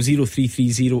can call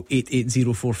 0330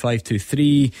 880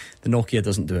 4523. The Nokia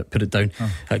doesn't do it, put it down.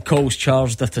 Calls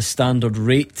charged at a standard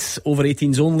rate. Over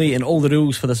 18s only, and all the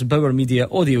rules for this Bauer Media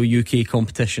Audio UK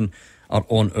competition are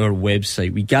on our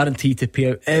website. We guarantee to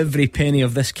pay out every penny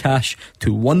of this cash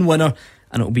to one winner,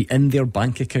 and it'll be in their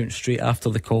bank account straight after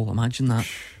the call. Imagine that,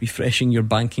 refreshing your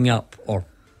banking app, or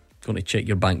going to check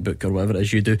your bank book, or whatever it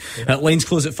is you do. Lines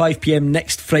close at 5pm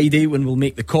next Friday when we'll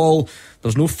make the call.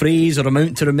 There's no phrase or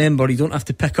amount to remember. You don't have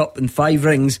to pick up in 5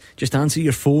 rings. Just answer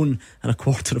your phone, and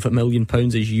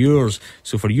 £250,000 is yours.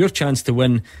 So for your chance to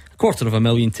win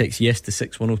 £250,000, text yes to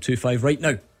 61025 right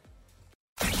now.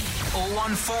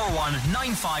 0141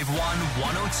 951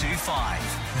 1025.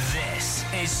 This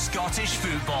is Scottish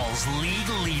football's league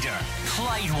leader,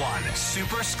 Clyde One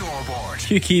Super Scoreboard.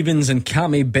 Hugh Keevins and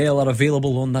Cammy Bell are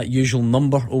available on that usual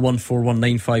number, 0141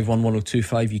 951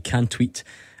 1025. You can tweet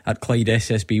at Clyde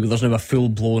SSB. Well, there's now a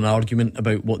full-blown argument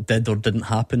about what did or didn't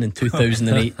happen in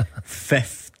 2008.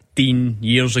 15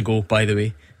 years ago, by the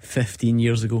way. 15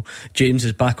 years ago. James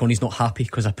is back on. He's not happy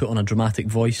because I put on a dramatic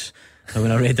voice. And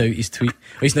when I read out his tweet,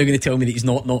 he's now going to tell me that he's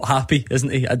not happy, isn't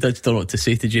he? I just don't know what to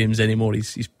say to James anymore.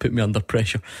 He's put me under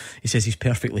pressure. He says he's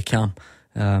perfectly calm.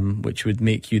 which would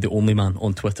make you the only man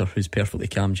on Twitter who's perfectly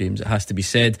calm, James, it has to be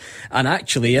said. And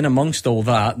actually, in amongst all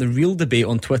that, the real debate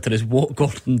on Twitter is what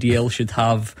Gordon DL should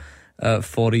have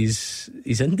for his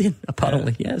Indian,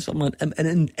 apparently. Yeah, someone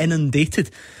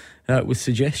inundated with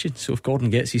suggestions. So if Gordon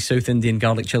gets his South Indian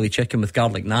garlic chili chicken with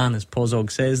garlic naan, as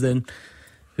Pozog says, then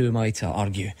who am I to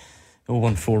argue?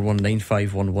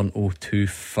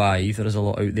 01419511025. There is a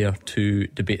lot out there to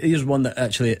debate. Here's one that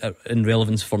actually in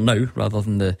relevance for now, rather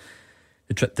than the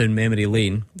trip down memory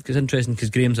lane. It's interesting because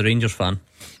Graham's a Rangers fan.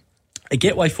 I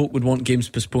get why folk would want games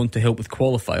postponed to help with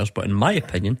qualifiers, but in my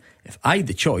opinion, if I had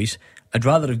the choice, I'd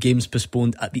rather have games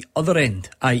postponed at the other end,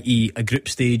 i.e. a group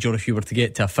stage, or if you were to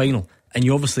get to a final. And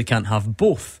you obviously can't have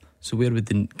both. So where would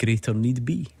the greater need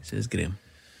be, says Graham?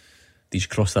 Did you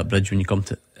cross that bridge when you come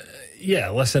to it? Yeah,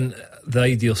 listen, the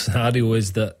ideal scenario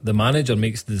is that the manager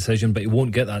makes the decision, but he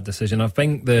won't get that decision. I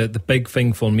think the big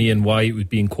thing for me and why it would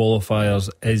be in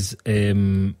qualifiers is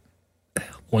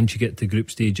once you get to group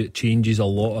stage, it changes a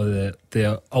lot of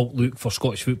the outlook for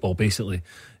Scottish football, basically.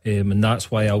 And that's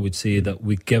why I would say that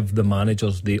we give the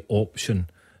managers the option,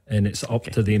 and it's up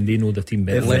to them. They know the team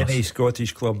better. If any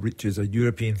Scottish club reaches a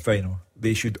European final,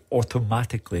 they should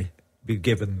automatically be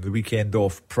given the weekend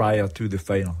off prior to the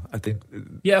final. I think.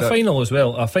 Yeah, a final as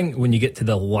well. I think when you get to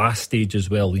the last stage as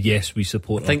well, yes, we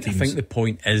support our teams. I think the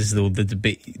point is, though, the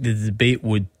debate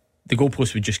would, the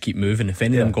goalposts would just keep moving. If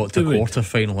any of them got to a quarter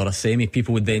final or a semi,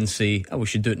 people would then say, "Oh, we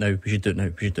should do it now. We should do it now.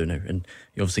 We should do it now." And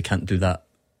you obviously can't do that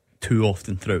too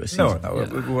often throughout a season.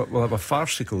 We'll have a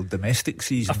farcical domestic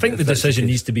season. I think the decision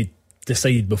needs to be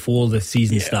decided before the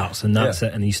season starts, and that's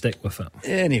it, and you stick with it.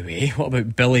 Anyway, what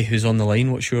about Billy, who's on the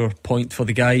line? What's your point for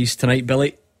the guys tonight,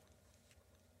 Billy?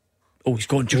 Oh, he's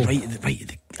gone just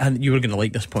right. And you were going to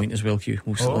like this point as well, Hugh.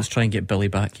 Let's try and get Billy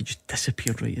back. He just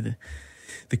disappeared right at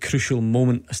the crucial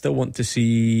moment. I still want to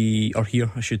see, or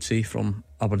hear, I should say, from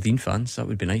Aberdeen fans. That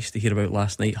would be nice to hear about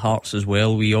last night. Hearts as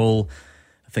well. We all,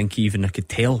 I think even I could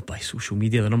tell by social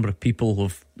media the number of people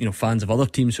of, fans of other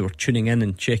teams who are tuning in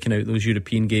and checking out those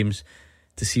European games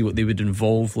to see what they would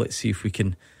involve. Let's see if we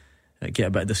can get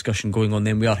a bit of discussion going on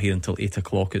them. We are here until 8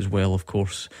 o'clock as well, of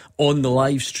course, on the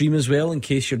live stream as well, in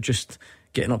case you're just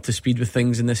getting up to speed with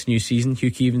things in this new season.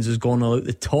 Hugh Keevins has gone all out.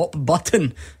 The top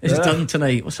button is done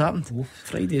tonight. What's happened?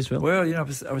 Friday as well. Well, I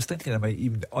was thinking I might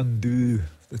even undo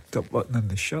the top button in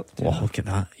the shirt. Look at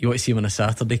that. You want to see him on a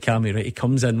Saturday, Cammy, right? He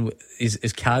comes in with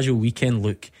his casual weekend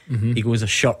look. He goes a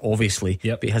shirt, obviously,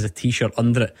 but he has a t-shirt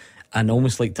under it, and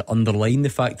almost like to underline the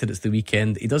fact that it's the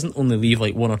weekend, he doesn't only leave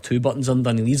like 1 or 2 buttons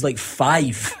undone, he leaves like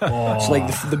 5. So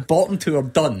like the bottom 2 are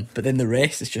done, but then the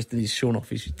rest is just that he's showing off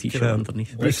his t-shirt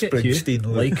underneath. Bruce Springsteen,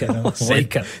 like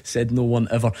it. Said no one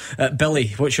ever. Billy,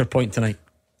 what's your point tonight?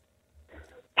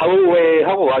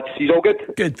 Hello lads, you all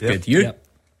good? Good. You? Yep.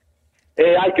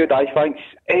 Aye, good, thanks.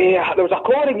 There was a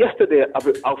call in yesterday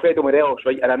about Alfredo Morelos,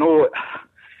 right? And I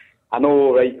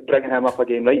know, right, bringing him up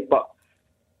again, right? But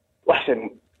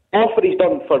listen, after he's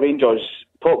done for Rangers,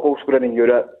 top goal scoring in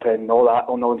Europe and all that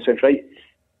nonsense, right?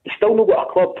 He's still not got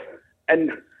a club,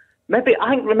 and maybe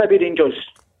Rangers,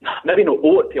 maybe not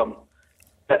owe it to him,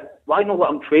 but why not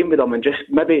let him train with him and just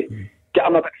maybe get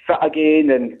him a bit fit again,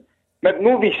 and maybe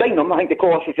not re-sign him. I think the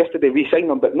call was yesterday,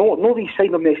 re-sign him, but no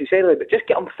re-sign him necessarily, but just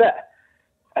get him fit.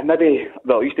 And maybe,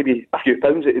 well, it used to be a few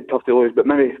pounds that he'd have to lose, but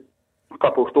maybe a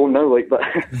couple of stone now, like. But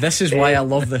this is why I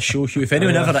love this show, Hugh. If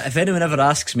anyone ever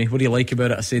asks me what do you like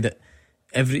about it, I say that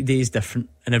every day is different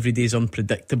and every day is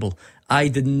unpredictable. I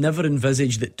did never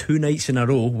envisage that 2 nights in a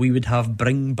row we would have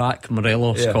bring back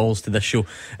Morelos calls to this show.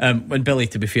 When Billy,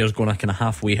 to be fair, is going a kind of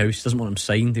halfway house, doesn't want him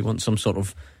signed. He wants some sort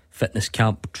of fitness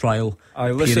camp trial.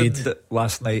 I listened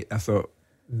last night. I thought,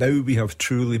 now we have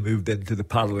truly moved into the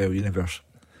parallel universe.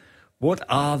 What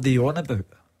are they on about?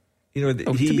 To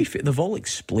be fair, they've all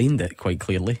explained it quite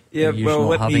clearly. Yeah, well,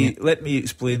 let me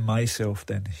explain myself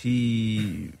then.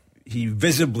 He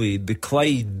visibly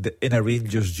declined in a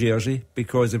Rangers jersey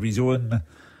because of his own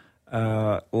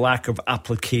lack of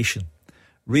application.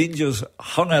 Rangers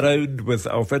hung around with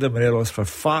Alfredo Morelos for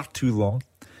far too long,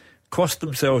 cost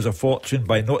themselves a fortune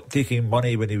by not taking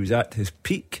money when he was at his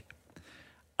peak,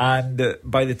 and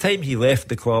by the time he left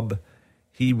the club,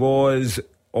 he was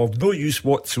of no use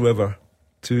whatsoever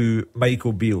to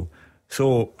Michael Beale.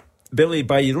 So, Billy,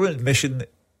 by your own admission,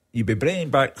 you'd be bringing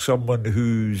back someone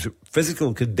whose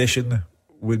physical condition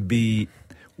would be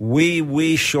way,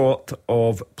 way short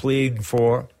of playing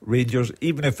for Rangers,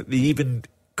 even if they even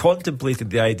contemplated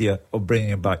the idea of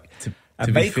bringing him back.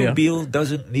 And Michael Beale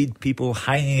doesn't need people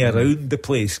hanging around the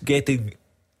place getting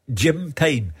gym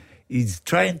time. He's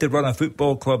trying to run a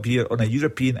football club here on a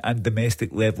European and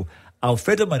domestic level.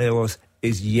 Alfredo Morelos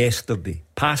is yesterday,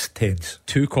 past tense.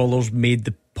 2 callers made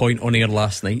the point on air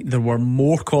last night. There were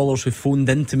more callers who phoned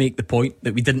in to make the point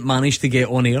that we didn't manage to get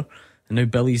on air, and now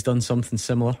Billy's done something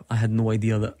similar. I had no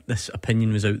idea that this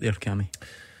opinion was out there, Cammy.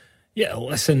 Yeah,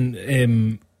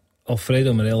 listen,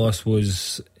 Alfredo Morelos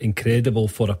was incredible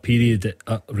for a period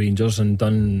at Rangers and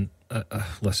done.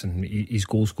 Listen, his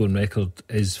goal scoring record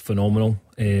is phenomenal.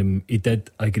 He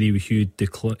did, I agree with Hugh,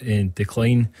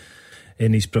 decline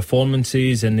in his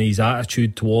performances and his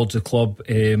attitude towards the club.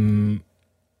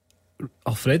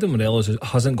 Alfredo Morelos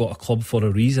hasn't got a club for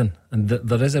a reason, and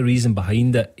there is a reason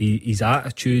behind it. His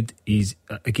attitude, his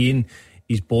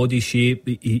body shape.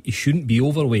 He shouldn't be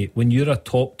overweight. When you're a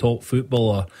top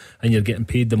footballer and you're getting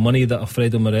paid the money that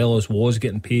Alfredo Morelos was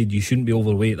getting paid, you shouldn't be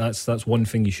overweight. That's one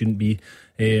thing you shouldn't be.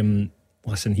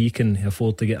 Listen, he can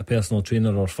afford to get a personal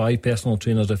trainer or 5 personal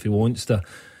trainers if he wants to.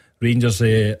 Rangers,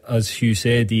 as Hugh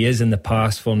said, he is in the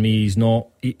past for me. He's not.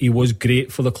 He was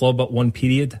great for the club at one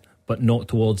period, but not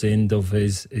towards the end of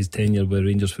his tenure with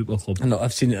Rangers Football Club. No,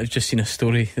 I've just seen a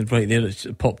story right there. It's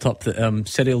popped up that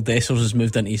Cyril Dessers has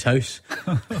moved into his house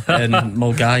in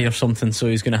Mulgai or something, so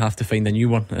he's going to have to find a new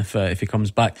one if he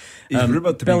comes back. He's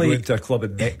rumoured to be going to a club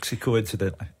in Mexico,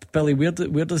 incidentally. Billy,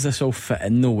 where does this all fit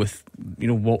in though with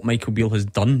what Michael Beale has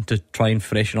done to try and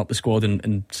freshen up the squad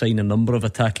and sign a number of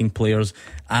attacking players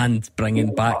and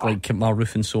bringing back like Kemar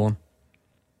Roof and so on?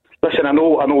 Listen, I know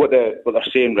what they're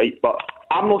saying, right? But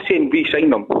I'm not saying re-sign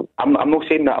them. I'm not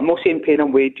saying that. I'm not saying paying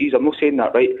them wages. I'm not saying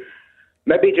that, right?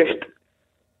 Maybe just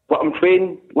let them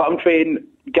train,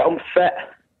 get them fit.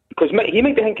 Because he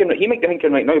might be thinking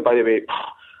right now, by the way,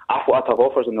 I thought I'd have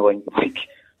offers in the line. Like,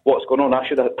 what's going on? I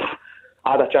should have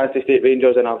had a chance to stay at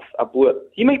Rangers and I blew it.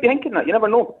 He might be thinking that. You never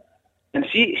know. And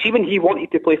see when he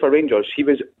wanted to play for Rangers, he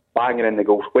was banging in the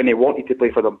goals. When he wanted to play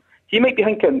for them, he might be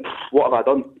thinking, what have I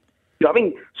done? You know what I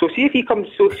mean? So see if he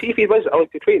was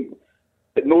allowed to train,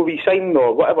 but no re-sign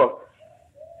or whatever,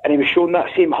 and he was showing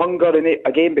that same hunger in it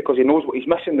again because he knows what he's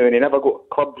missing now, and he never got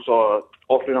clubs or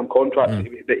offering him contracts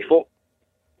that he thought.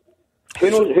 Who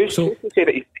knows? Who's to say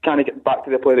that he can't get back to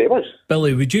the player that he was?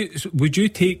 Billy, would you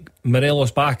take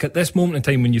Morelos back at this moment in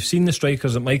time when you've seen the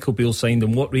strikers that Michael Beale signed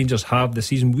and what Rangers have this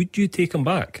season? Would you take him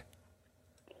back?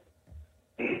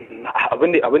 I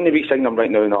wouldn't re-sign him right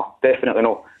now. No, definitely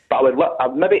no. But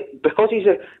I'd maybe because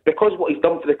what he's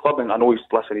done for the club, and I know he's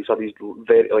had these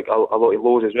very a lot of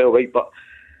lows as well, right? But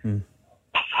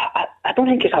I don't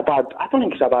think it's a bad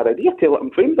idea to let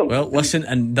him train them. Well, listen,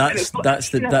 and that's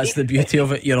the beauty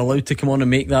of it. You're allowed to come on and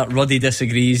make that. Ruddy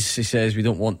disagrees. He says we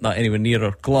don't want that anywhere near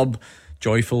our club.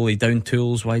 Joyful, he down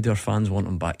tools. Why do our fans want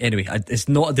him back? Anyway, it's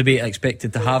not a debate I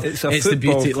expected to have. It's the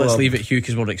beauty. Club. Let's leave it, Hugh,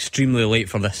 because we're extremely late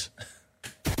for this.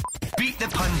 Beat the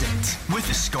Pundit with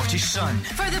the Scottish Sun.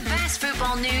 For the best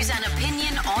football news and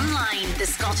opinion online,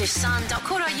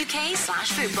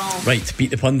 thescottishsun.co.uk/football. Right,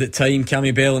 Beat the Pundit time.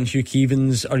 Cammy Bell and Hugh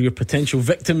Keevins are your potential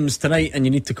victims tonight, and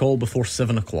you need to call before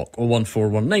 7 o'clock.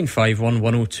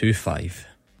 01419511025.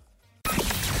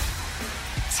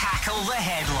 Tackle the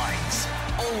headlines.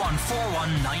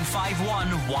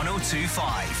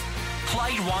 01419511025.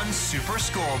 Clyde One Super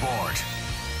Scoreboard.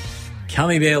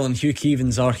 Cammy Bell and Hugh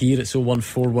Keevins are here. It's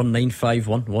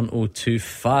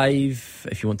 01419511025.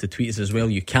 If you want to tweet us as well,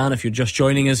 you can. If you're just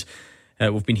joining us,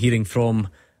 we've been hearing from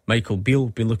Michael Beale.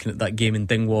 Been looking at that game in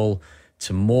Dingwall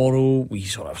tomorrow. We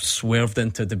sort of swerved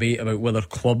into a debate about whether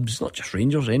clubs, not just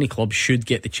Rangers, any club should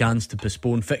get the chance to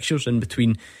postpone fixtures in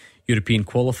between European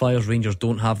qualifiers. Rangers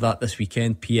don't have that this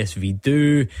weekend. PSV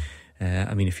do.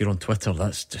 I mean, if you're on Twitter,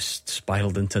 that's just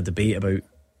spiralled into a debate about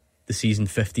the season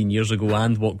 15 years ago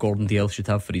and what Gordon Duncan should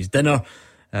have for his dinner.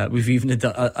 We've even had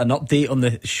an update on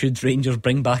the should Rangers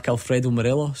bring back Alfredo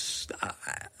Morelos.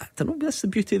 I don't know, that's the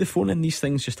beauty of the phone in. These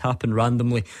things just happen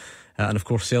randomly. And of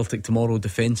course Celtic tomorrow,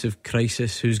 defensive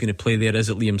crisis. Who's going to play there? Is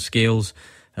it Liam Scales?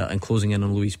 And closing in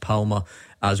on Luis Palma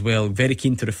as well. Very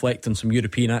keen to reflect on some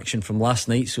European action from last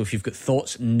night, so if you've got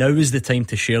thoughts, now is the time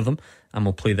to share them, and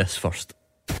we'll play this first.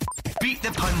 Beat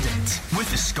the Pundit with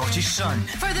the Scottish Sun.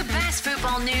 For the best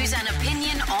football news and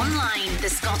opinion online,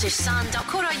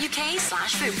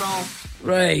 thescottishsun.co.uk/football.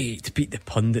 Right, Beat the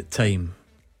Pundit time.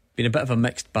 Been a bit of a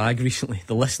mixed bag recently.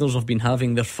 The listeners have been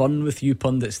having their fun with you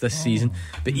pundits this season,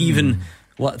 but even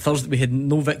Thursday, we had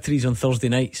no victories on Thursday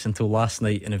nights until last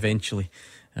night, and eventually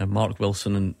Mark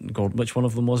Wilson and Gordon, which one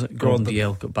of them was it? Gordon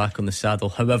DL got back on the saddle.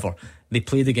 However, they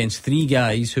played against three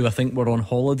guys who I think were on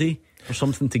holiday or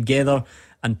something together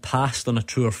and passed on a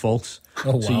true or false.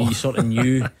 Oh, wow. So you sort of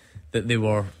knew that they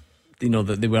were,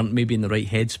 that they weren't maybe in the right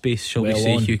headspace, shall we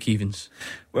say, Hugh Keevins?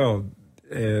 Well,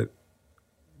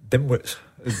 Dimwits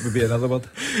would be another word.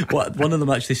 One of them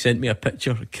actually sent me a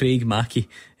picture, Craig Mackey,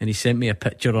 and he sent me a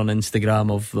picture on Instagram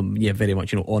of them, very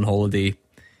much, on holiday,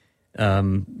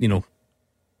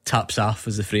 taps off,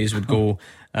 as the phrase would go.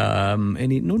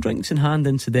 No drinks in hand,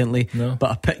 incidentally, no.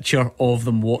 But a picture of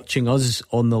them watching us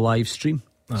on the live stream.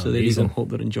 So there you go. Hope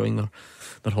they're enjoying their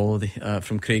holiday,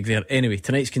 from Craig there. Anyway,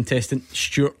 tonight's contestant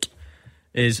Stuart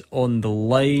is on the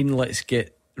line. Let's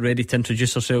get ready to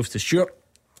introduce ourselves to Stuart.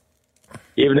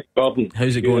 Evening, Gordon.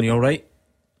 How's it going? You alright?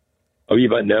 A wee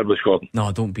bit nervous, Gordon.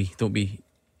 No, don't be.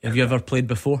 Have you ever played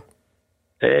before?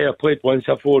 I played once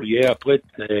before, I played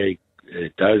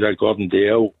Dazza Gordon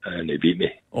Dale, and they beat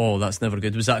me. Oh, that's never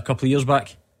good. Was that a couple of years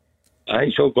back? I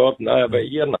think so, Gordon. About a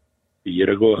year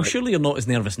ago. Well, surely you're not as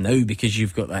nervous now because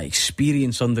you've got that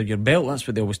experience under your belt. That's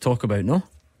what they always talk about, no?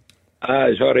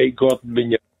 It's alright, Gordon,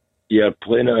 when you're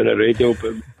playing it on the radio,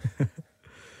 but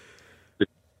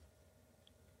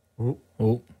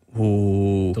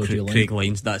Craig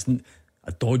lines. That's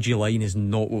a dodgy line. Is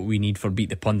not what we need for Beat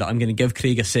the Pundit. I'm going to give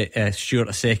Craig Stuart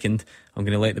a second. I'm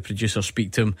going to let the producer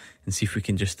speak to him and see if we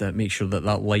can just make sure that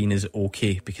line is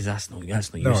okay, because that's no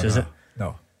use, is it?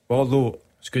 No. Although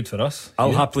it's good for us.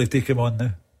 I'll happily take him on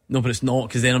now. No, but it's not,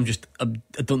 because then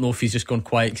I don't know if he's just gone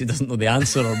quiet because he doesn't know the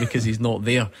answer or because he's not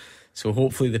there. So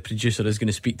hopefully the producer is going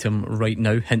to speak to him right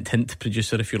now. Hint, hint,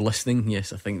 producer, if you're listening.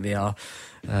 Yes, I think they are.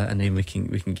 And then we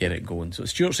can get it going. So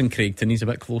Stuart's in Craigton. He's a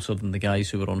bit closer than the guys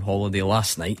who were on holiday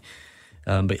last night.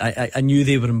 But I knew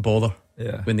they were in bother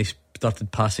when they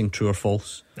started passing true or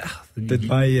false. Did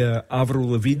my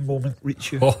Avril Lavigne moment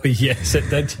reach you? Oh yes, it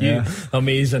did. You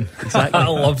amazing. Exactly. I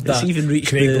loved that. It's even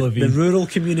reached the rural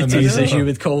communities, as you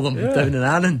would call them, down in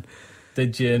Annan.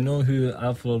 Did you know who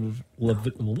Avril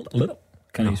Lavigne?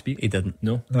 Can you speak? He didn't.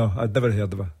 No, I'd never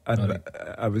heard of her. And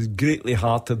I was greatly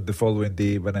heartened the following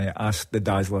day when I asked the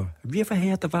Dazzler, have you ever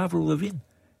heard of Avril Lavigne?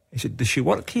 He said, does she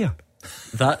work here?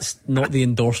 That's not the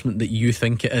endorsement that you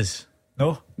think it is.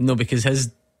 No, because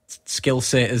his skill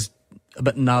set is a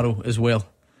bit narrow as well.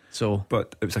 So,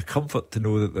 but it was a comfort to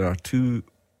know that there are two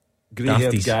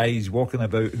grey-haired guys walking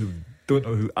about who don't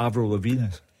know who Avril Lavigne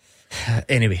is.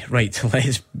 Anyway, right,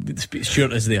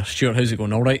 Stuart is there. Stuart, how's it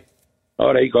going? All right?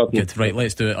 All right, Gordon. Good, right,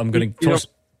 let's do it. I'm going to toss.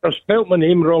 I've spelt my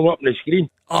name wrong up on the screen.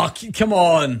 Oh, come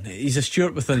on. He's a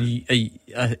Stuart with an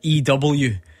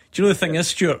EW. Do you know the thing is,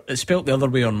 Stuart, it's spelt the other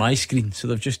way on my screen, so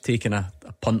they've just taken a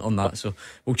punt on that. So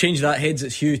we'll change that. Heads,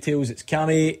 it's Hugh. Tails, it's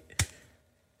Cammy.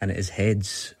 And it is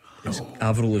heads. It's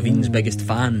Avril Lavigne's biggest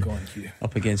fan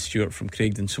up against Stuart from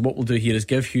Craigton. So what we'll do here is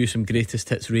give Hugh some greatest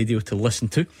hits radio to listen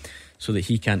to so that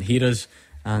he can't hear us.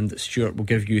 And Stuart will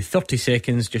give you 30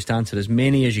 seconds. Just answer as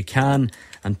many as you can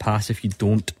and pass if you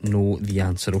don't know the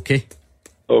answer, okay?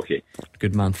 Okay.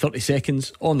 Good man. 30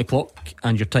 seconds on the clock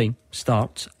and your time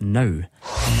starts now.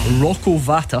 Rocco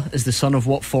Vata is the son of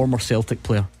what former Celtic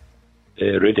player?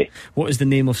 Rudy. What is the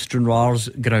name of Stranraer's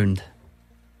ground?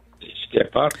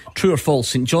 Step Park. True or false?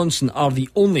 St Johnstone are the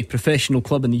only professional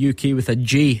club in the UK with a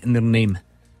J in their name.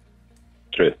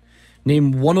 True.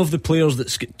 Name one of the players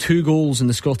that's got 2 goals in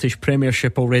the Scottish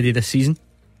Premiership already this season.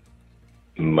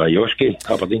 Majorski,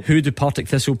 Aberdeen. Who do Partick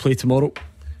Thistle play tomorrow?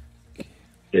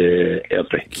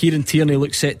 Airdrie. Kieran Tierney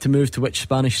looks set to move to which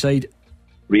Spanish side?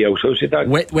 Real Sociedad.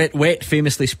 Wet, Wet, Wet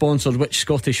famously sponsored which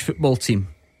Scottish football team?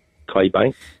 Clyde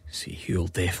Bank. See, Hugh will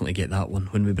definitely get that one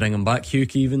when we bring him back. Hugh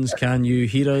Keevins, can you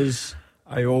hear us?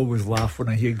 I always laugh when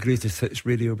I hear Greatest Hits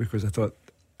Radio because I thought,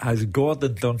 has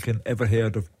Gordon Duncan ever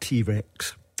heard of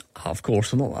T-Rex? Of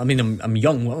course, I'm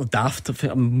young, well, daft.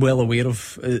 I'm well aware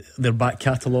of their back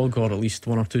catalogue, or at least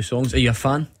 1 or 2 songs. Are you a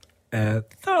fan?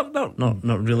 No,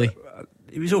 not really.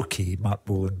 He was okay, Mark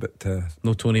Bolan, but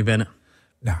no Tony Bennett.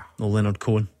 No Leonard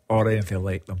Cohen or anything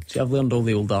like them. See, I've learned all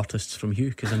the old artists from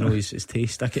Hugh because I know his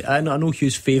taste. I know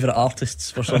Hugh's favourite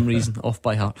artists for some reason off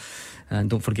by heart. And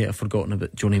don't forget, I've forgotten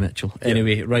about Joni Mitchell.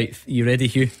 Anyway, right, you ready,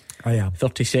 Hugh? I am.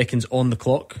 30 seconds on the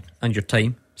clock and your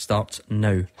time starts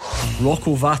now.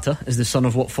 Rocco Vata is the son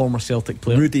of what former Celtic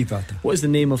player? Rudy Vata. What is the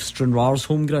name of Stranraer's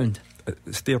home ground?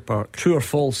 Stair Park. True or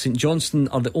false? St Johnstone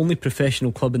are the only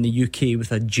professional club in the UK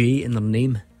with a J in their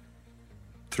name.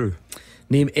 True.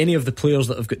 Name any of the players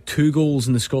that have got 2 goals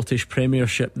in the Scottish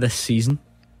Premiership this season.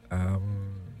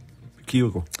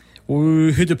 Kyogo.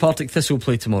 Who do Partick Thistle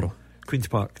play tomorrow? Queen's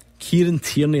Park. Kieran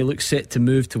Tierney looks set to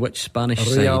move to which Spanish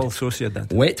Real side?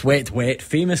 Sociedad. Wet, Wet, Wet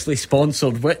famously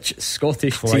sponsored which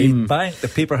Scottish Clyde team? Bank, the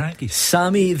paper hankies.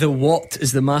 Sammy the what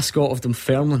is the mascot of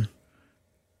Dunfermline?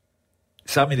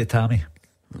 Sammy the Tammy.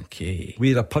 Okay. We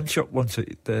had a punch-up once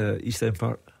at the East End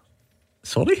Park.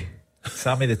 Sorry?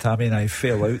 Sammy the Tammy and I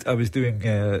fell out. I was doing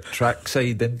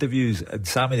trackside interviews and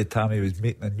Sammy the Tammy was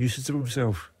making a nuisance of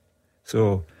himself.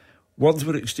 So Words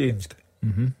were exchanged.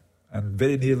 And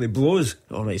very nearly blows.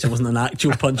 Alright, so it wasn't an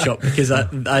actual punch up, because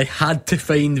I had to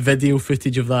find video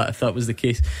footage of that if that was the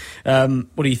case.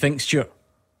 What do you think, Stuart?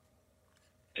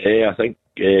 I think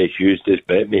Hugh's just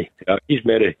bet me. He's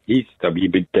a wee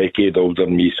bit decade older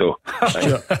than me, so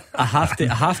Stuart, I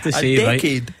have to say,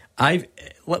 decade. Right,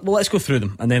 let's go through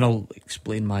them and then I'll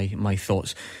explain my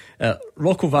thoughts.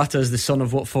 Rocco Vata is the son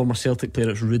of what former Celtic player?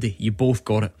 It's Rudy. You both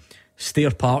got it.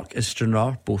 Stair Park is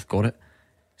Stranraer. Both got it.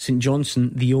 St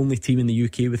Johnstone, the only team in the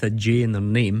UK with a J in their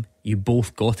name. You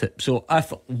both got it. So I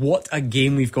thought, what a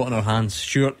game we've got in our hands.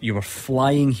 Stuart, you were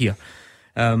flying here.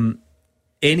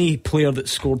 Any player that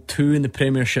scored 2 in the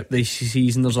Premiership this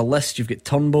season, there's a list. You've got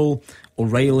Turnbull,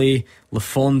 O'Reilly,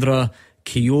 Lafondra,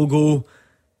 Kyogo,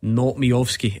 not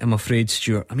Miovski, I'm afraid,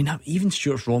 Stuart. I mean, even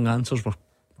Stuart's wrong answers were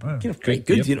quite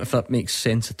good, if that makes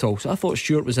sense at all. So I thought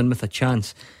Stuart was in with a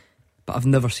chance. But I've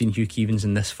never seen Hugh Keevins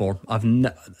in this form. I'm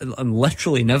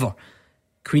literally never.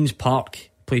 Queen's Park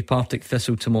play Partick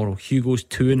Thistle tomorrow. Hugo's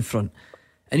 2 in front.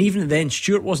 And even then,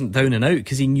 Stuart wasn't down and out,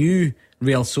 because he knew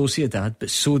Real Sociedad,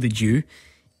 but so did you.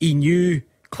 He knew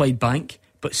Clyde Bank,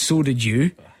 but so did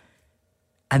you.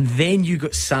 And then you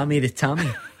got Sammy the Tammy.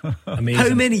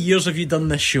 Amazing. How many years have you done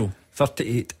this show?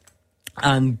 38.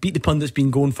 And Beat the Pundit's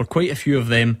been going for quite a few of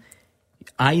them.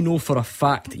 I know for a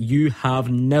fact you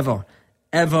have never,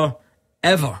 ever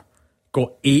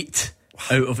got 8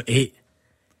 out of 8.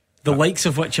 The likes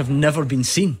of which have never been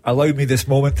seen. Allow me this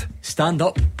moment. Stand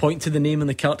up, point to the name on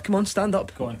the card. Come on, stand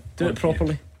up. Go on. Do it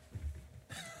properly.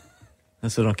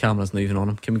 That's our camera's not even on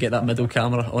him. Can we get that middle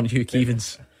camera on Hugh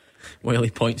Keevins while he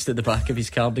points to the back of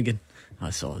his cardigan?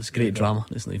 That's all. It's great drama.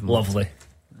 It's not even lovely.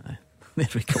 There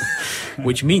we go.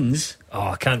 Which means,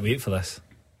 I can't wait for this.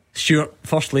 Stuart,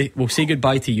 firstly, we'll say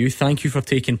goodbye to you. Thank you for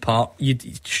taking part.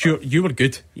 Stuart, you were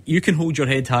good. You can hold your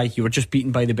head high. You were just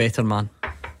beaten by the better man.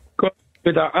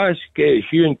 Could I ask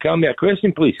Hugh and Cammy a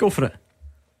question, please? Go for it.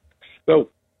 Well,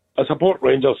 I support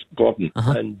Rangers, Gordon,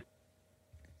 and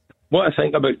what I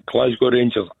think about Glasgow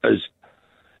Rangers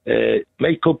is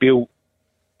Michael Beale,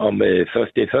 I'm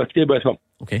 50-50 with him.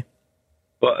 Okay.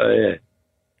 But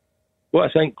what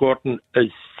I think, Gordon,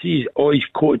 is see all his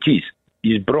coaches,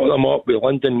 he's brought them up with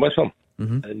London with him.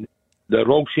 And they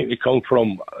all seem to come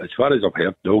from, as far as I've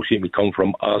heard, they all seem to come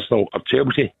from Arsenal or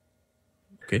Chelsea.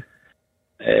 Okay.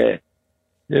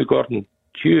 Now, Gordon,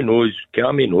 Hugh knows,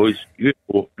 Cammy knows, you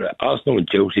know that Arsenal and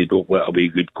Chelsea don't let away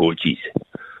good coaches.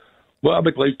 What I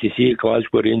would like to see at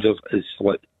Glasgow Rangers is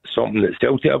like something that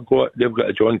Celtic have got. They've got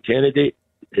a John Kennedy.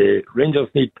 Rangers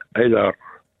need either,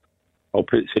 I'll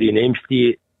put 3 names to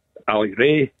you, Alec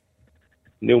Ray,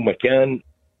 Neil McCann,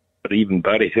 or even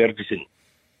Barry Ferguson.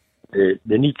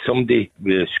 They need somebody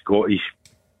with a Scottish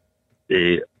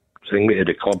thing to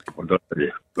the club.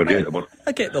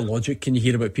 I get the logic. Can you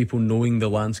hear about people knowing the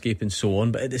landscape and so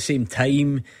on? But at the same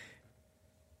time,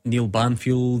 Neil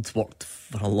Banfield worked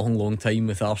for a long time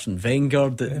with Arsene Wenger.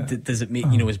 Does it make,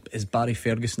 is Barry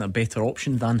Ferguson a better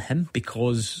option than him?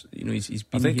 Because, he's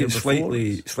been here before. I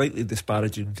think it's slightly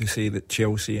disparaging to say that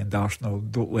Chelsea and Arsenal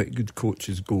don't let good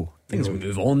coaches go. Things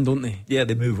move on, don't they? Yeah,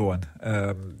 they move on.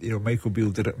 Michael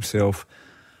Beale did it himself.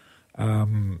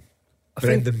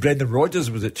 Brendan Rodgers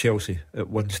was at Chelsea at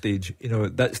one stage.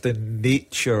 That's the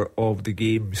nature of the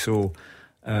game. So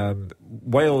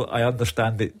while I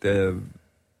understand that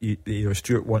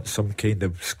Stuart wants some kind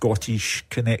of Scottish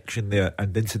connection there,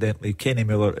 and incidentally Kenny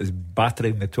Miller is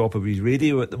battering the top of his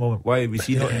radio at the moment. Why was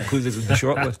he not included in the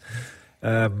shortlist?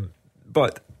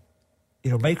 But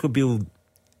Michael Beale,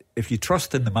 if you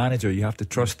trust in the manager, you have to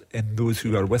trust in those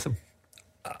who are with him.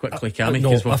 Quickly, Cammy,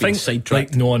 because we've been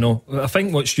sidetracked. No. I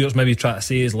think what Stuart's maybe trying to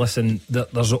say is, listen,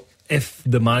 if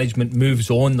the management moves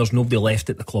on, there's nobody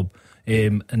left at the club.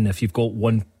 And if you've got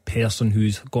one person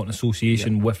who's got an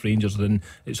association with Rangers, then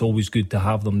it's always good to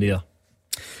have them there.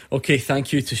 Okay,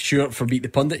 thank you to Stuart for Beat the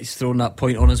Pundit. He's thrown that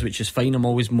point on us, which is fine. I'm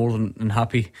always more than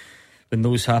happy when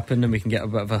those happen and we can get a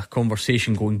bit of a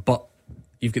conversation going. But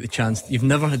you've got the chance. You've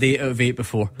never had 8 out of 8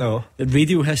 before. No. The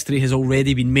radio history has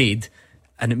already been made,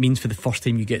 and it means for the first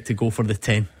time you get to go for the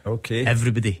 10. Okay.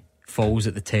 Everybody falls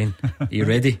at the 10. Are you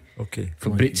ready? Okay.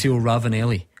 Fabrizio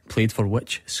Ravanelli played for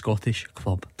which Scottish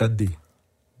club? Dundee.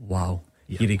 Wow.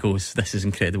 Yeah. Here he goes. This is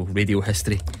incredible radio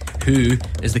history. Who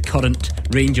is the current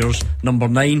Rangers number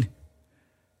 9?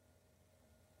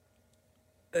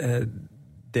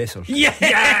 Dessers.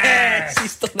 Yes!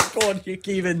 He's done it. Go on, Hugh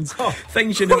Keevins.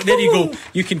 Things you know. There you go.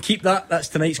 You can keep that. That's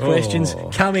tonight's questions.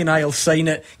 Cammy and I'll sign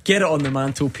it. Get it on the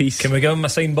mantelpiece. Can we give him a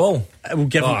signed ball? We'll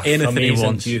give him anything he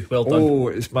wants. Well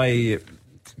done. It's my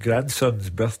grandson's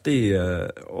birthday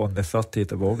on the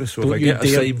 30th of August. So don't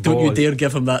you dare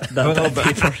give him that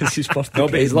paper as his birthday. No,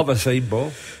 but he'd love a signed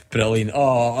ball. Brilliant.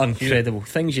 Oh, incredible.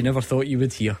 Things you never thought you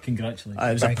would hear. Congratulations.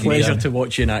 It was a pleasure to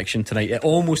watch you in action tonight. It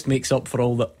almost makes up for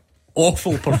all the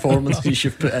awful performances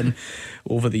you've put in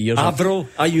over the years. Avro,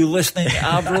 are you listening,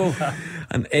 Avro?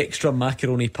 An extra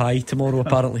macaroni pie tomorrow,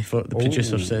 apparently, for the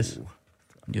producer says.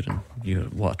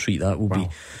 What a treat that will be.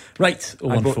 Right,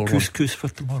 I bought couscous for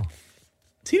tomorrow.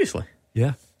 Seriously?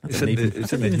 Yeah. I didn't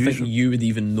think you would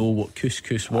even know what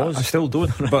couscous was. I still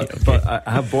don't, but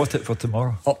I have bought it for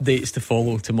tomorrow. Updates to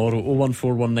follow tomorrow.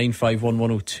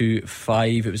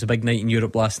 01419511025. It was a big night in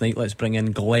Europe last night. Let's bring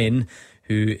in Glenn,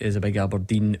 who is a big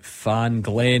Aberdeen fan.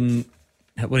 Glenn,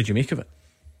 what did you make of it?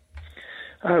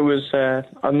 It was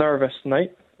a nervous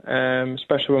night,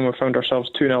 especially when we found ourselves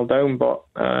 2-0 down, but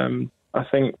I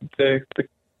think the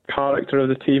character of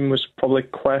the team was probably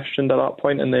questioned at that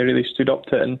point, and they really stood up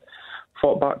to it and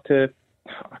fought back to.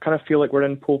 I kind of feel like we're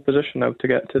in pole position now to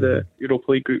get to the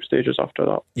Europa League group stages after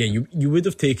that. Yeah, you would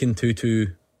have taken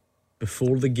 2-2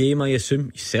 before the game, I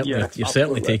assume. You're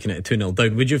certainly taking it at 2-0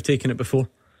 down. Would you have taken it before?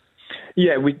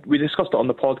 Yeah, we discussed it on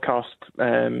the podcast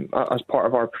as part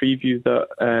of our preview that,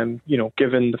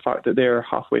 given the fact that they're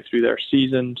halfway through their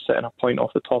season, sitting a point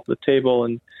off the top of the table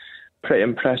and pretty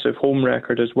impressive home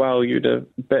record as well, you'd have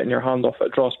bitten your hand off at a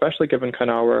draw, especially given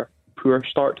kind of our poor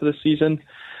start to the season.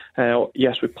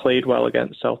 Yes, we played well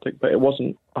against Celtic, but it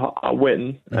wasn't a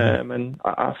win, and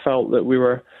I felt that we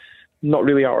were not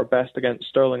really at our best against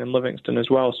Stirling and Livingston as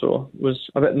well, so was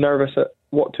a bit nervous at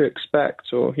what to expect.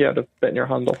 So yeah, to bitten your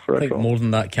hand off for I think more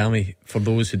than that, Cammy, for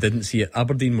those who didn't see it,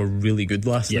 Aberdeen were really good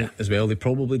last night as well. They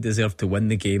probably deserved to win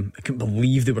the game. I couldn't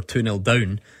believe they were 2-0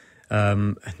 down.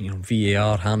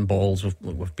 VAR, handballs,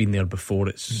 we've been there before.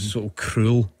 It's so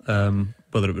cruel,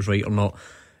 whether it was right or not.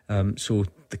 So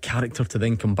the character to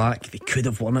then come back, they could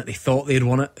have won it. They thought they'd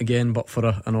won it again, but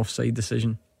for an offside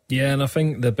decision. Yeah, and I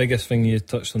think the biggest thing you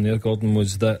touched on there, Gordon,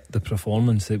 was that the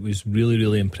performance. It was really,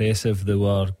 really impressive. They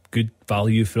were good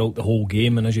value throughout the whole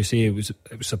game, and as you say, it was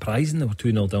surprising they were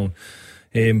 2-0 down.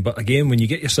 But again, when you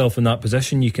get yourself in that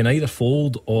position, you can either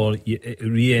fold or it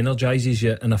re-energises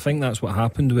you, and I think that's what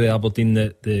happened with Aberdeen.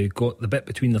 That they got the bit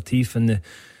between their teeth, and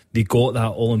they got that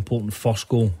all-important first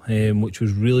goal, which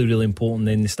was really, really important.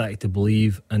 Then they started to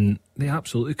believe, and they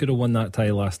absolutely could have won that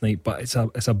tie last night. But it's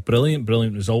a brilliant,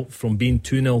 brilliant result from being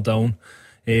 2-0 down,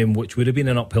 which would have been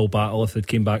an uphill battle if they'd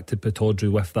came back to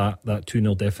Pittodrie with that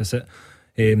 2-0 deficit.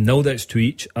 Now that it's to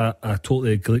each, I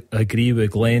totally agree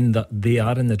with Glenn that they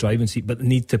are in the driving seat, but they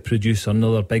need to produce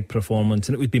another big performance,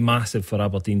 and it would be massive for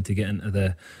Aberdeen to get into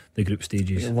the group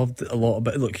stages. I loved it a lot,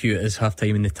 but look, Hugh, it is half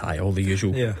time in the tie, all the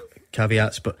usual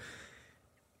caveats, but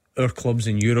our clubs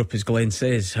in Europe, as Glenn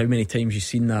says, how many times you've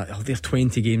seen that? They're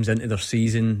 20 games into their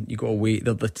season, you got to wait.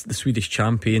 They're the Swedish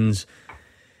champions,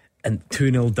 and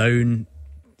 2-0 down.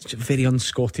 It's a very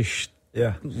un-Scottish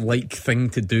like thing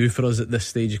to do for us at this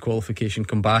stage of qualification.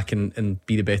 Come back and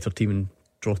be the better team and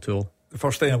draw 2-2. The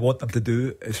first thing I want them to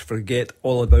do is forget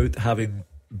all about having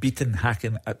beaten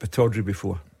Hacken at Pittodrie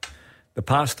before. The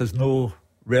past has no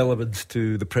relevance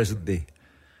to the present day.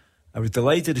 I was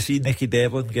delighted to see Nicky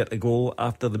Devlin get a goal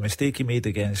after the mistake he made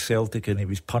against Celtic, and he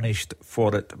was punished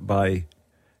for it by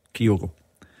Kyogo.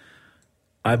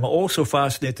 I'm also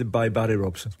fascinated by Barry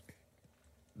Robson.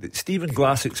 The Stephen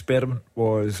Glass experiment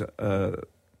was a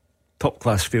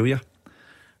top-class failure,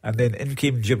 and then in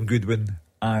came Jim Goodwin,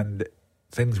 and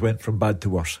things went from bad to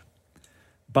worse.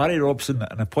 Barry Robson,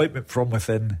 an appointment from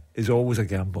within, is always a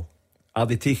gamble. Are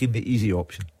they taking the easy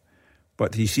option?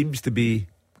 But he seems to be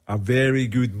a very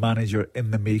good manager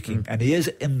in the making, and he is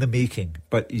in the making,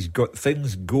 but he's got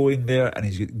things going there, and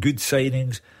he's got good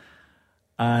signings,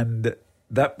 and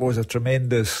that was a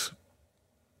tremendous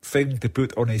thing to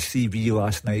put on his CV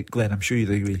last night. Glenn, I'm sure you'd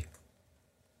agree.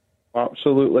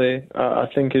 Absolutely. I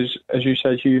think as you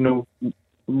said, Hugh,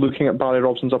 looking at Barry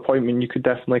Robson's appointment, you could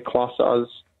definitely class it as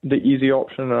the easy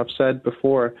option. And I've said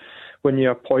before, when you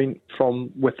appoint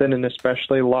from within, and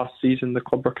especially last season, the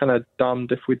club were kind of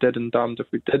damned if we did and damned if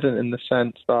we didn't, in the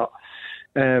sense that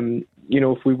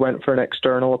if we went for an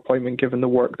external appointment, given the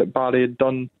work that Barry had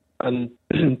done, and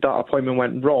that appointment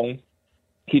went wrong,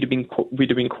 we'd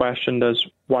have been questioned as,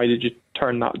 why did you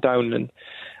turn that down? And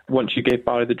once you gave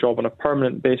Barry the job on a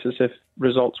permanent basis, if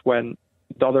results went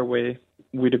the other way,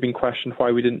 we'd have been questioned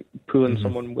why we didn't pull in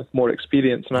someone with more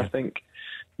experience. And I think,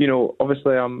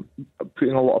 obviously I'm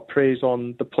putting a lot of praise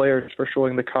on the players for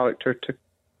showing the character to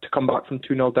come back from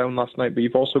 2-0 down last night, but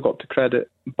you've also got to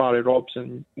credit Barry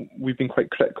Robson. We've been quite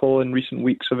critical in recent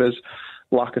weeks of his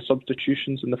lack of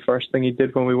substitutions, and the first thing he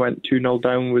did when we went 2-0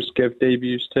 down was give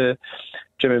debuts to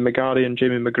Jimmy McGarry and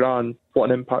Jamie McGrath, and what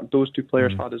an impact those two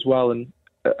players had as well. And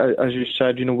as you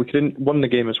said, we could won the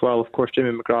game as well. Of course,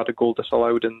 Jamie McGrath had a goal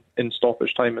disallowed in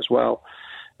stoppage time as well.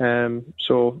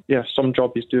 So yeah, some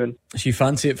job he's doing. So you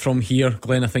fancy it from here,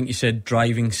 Glenn? I think you said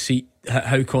driving seat.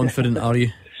 How confident are you?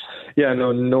 Yeah,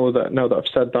 now that I've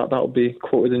said that, that'll be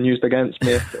quoted and used against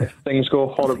me if things go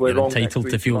horribly wrong. You're entitled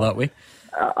to feel that way.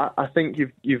 I think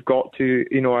you've got to.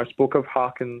 I spoke of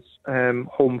Haken's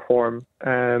home form.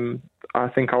 I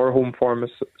think our home form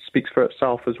speaks for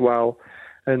itself as well,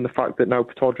 and the fact that now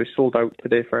Pittodrie sold out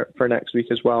today for next week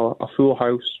as well. A full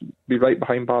house, be right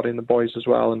behind Barry and the boys as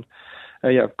well, and.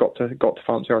 I've got to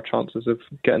fancy our chances of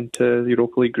getting to the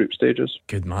Europa League group stages.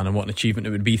 Good man, and what an achievement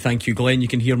it would be. Thank you, Glenn. You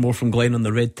can hear more from Glenn on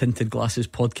the Red Tinted Glasses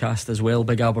podcast as well.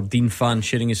 Big Aberdeen fan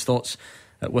sharing his thoughts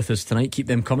with us tonight. Keep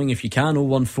them coming if you can.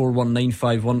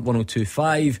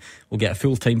 01419511025. We'll get a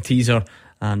full-time teaser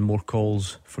and more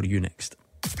calls for you next.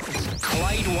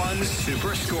 Clyde One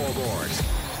Super Scoreboard.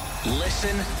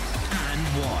 Listen and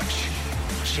watch.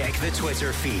 Check the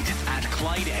Twitter feed at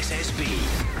Clyde SSB.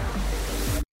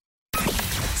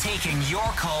 Taking your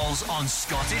calls on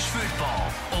Scottish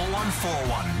football.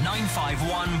 0141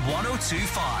 951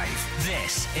 1025.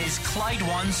 This is Clyde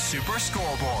One Super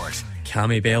Scoreboard.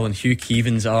 Cammy Bell and Hugh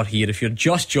Keevins are here. If you're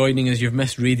just joining us, you've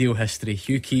missed radio history.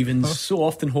 Hugh Keevins, so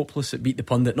often hopeless at Beat the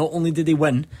Pundit. Not only did he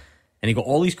win, and he got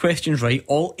all his questions right,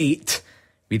 all 8,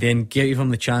 we then gave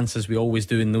him the chance, as we always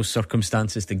do in those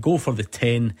circumstances, to go for the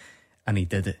 10, and he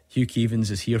did it. Hugh Keevins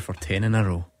is here for 10 in a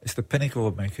row. It's the pinnacle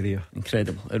of my career.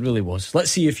 Incredible, it really was.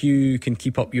 Let's see if you can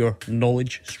keep up your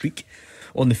knowledge streak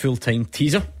on the full-time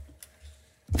teaser.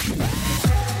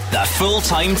 The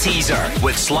full-time teaser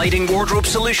with Sliding Wardrobe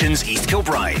Solutions East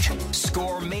Kilbride.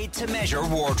 Score made-to-measure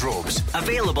wardrobes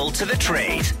available to the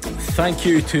trade. Thank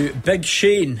you to Big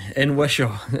Shane in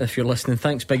Wishaw, if you're listening.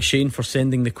 Thanks, Big Shane, for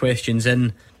sending the questions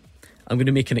in. I'm going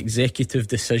to make an executive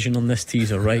decision on this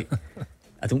teaser, right?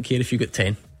 I don't care if you get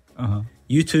 10.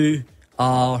 You two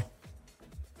are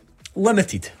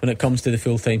limited when it comes to the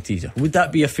full-time teaser. Would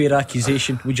that be a fair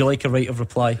accusation? Would you like a right of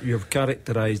reply? You've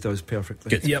characterised us perfectly.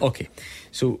 Good. Yep. Okay.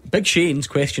 So Big Shane's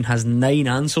question has 9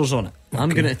 answers on it. I'm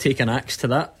going to take an axe to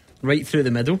that right through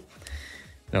the middle.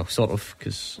 Well, sort of,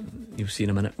 because you'll see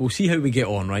in a minute. We'll see how we get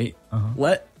on, right?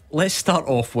 Let's start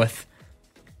off with,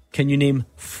 can you name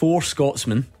 4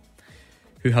 Scotsmen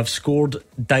who have scored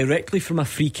directly from a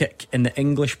free kick in the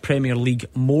English Premier League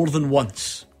more than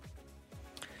once?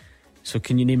 So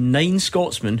can you name 9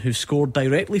 Scotsmen who've scored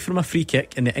directly from a free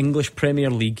kick in the English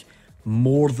Premier League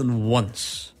more than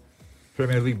once?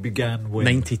 Premier League began when?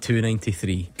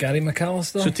 92-93. Gary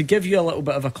McAllister. So to give you a little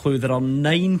bit of a clue, there are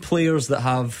 9 players that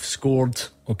have scored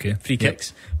free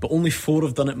kicks, but only 4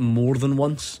 have done it more than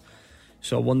once.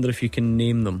 So I wonder if you can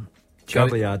name them.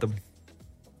 Charlie Adam.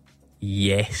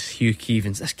 Yes, Hugh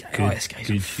Keevins. This guy's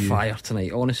on fire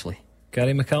tonight, honestly.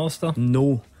 Gary McAllister?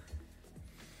 No.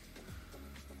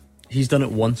 He's done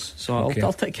it once, so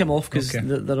I'll tick him off because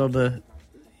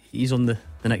he's on the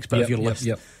next bit of your list.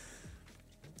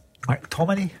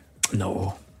 McTominay?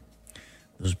 No.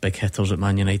 Those big hitters at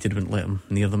Man United wouldn't let him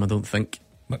near them, I don't think.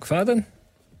 McFadden?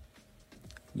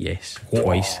 Yes,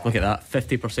 twice. Look at that,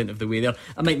 50% of the way there.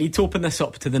 I might need to open this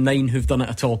up to the 9 who've done it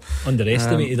at all.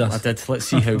 Underestimated us. I did. Let's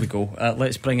see how we go.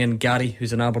 Let's bring in Gary,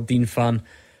 who's an Aberdeen fan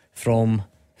from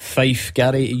Fife.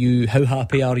 Gary, how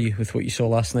happy are you with what you saw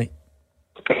last night?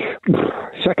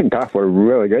 Second half were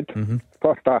really good.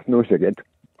 First half not so good.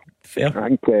 Fair. I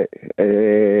think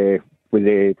with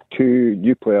the 2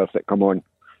 new players that come on,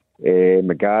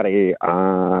 McGarry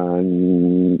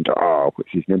and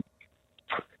what's his name?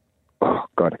 Oh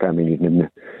God, I can't remember his name now.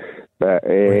 But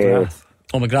McGrath.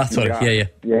 McGrath, sorry.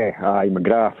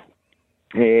 McGrath.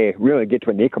 McGrath. Really good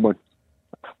when they come on.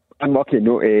 Unlucky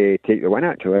not to take the win,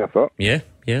 actually, I thought. Yeah,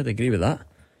 I'd agree with that.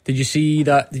 Did you see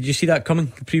that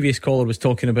coming? The previous caller was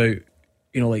talking about,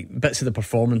 like bits of the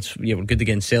performance. Yeah, we're good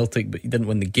against Celtic, but you didn't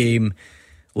win the game.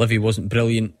 Livy wasn't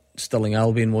brilliant. Stirling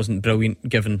Albion wasn't brilliant,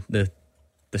 given the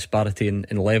disparity in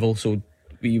level. So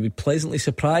were you pleasantly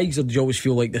surprised, or did you always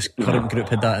feel like this current group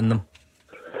had that in them?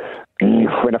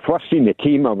 When I first seen the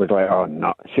team, I was like, oh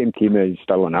no, same team as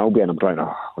Stirling Albion. I'm like,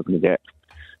 we're going to get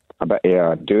a bit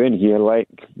of doing here, like.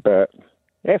 But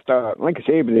after, like I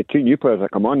say, with the 2 new players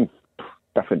that come on,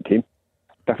 different team,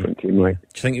 like. Do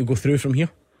you think you'll go through from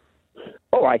here?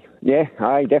 Oh, aye,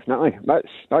 definitely.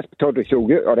 That's totally so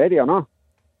good already, I know.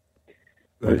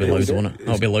 That'll be loud, won't it?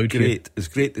 That'll be loud. Great. It's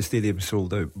great the stadium's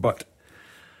sold out, but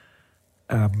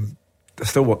there's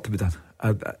still work to be done.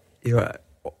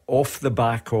 Off the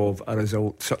back of a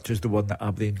result such as the one that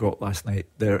Aberdeen got last night,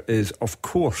 there is, of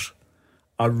course,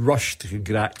 a rush to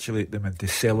congratulate them and to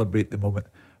celebrate the moment.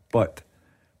 But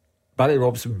Barry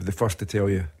Robson would be the first to tell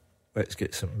you, let's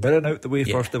get St Mirren out the way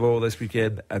first of all this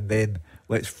weekend, and then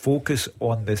let's focus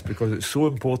on this because it's so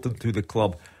important to the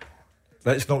club.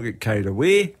 Let's not get carried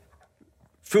away.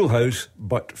 Full house,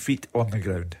 but feet on the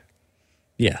ground.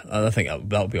 Yeah, I think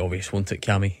that'll be obvious, won't it,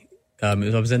 Cammy? I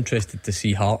was interested to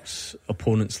see Hearts'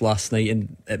 opponents last night,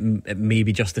 and it may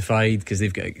be justified because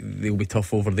they'll be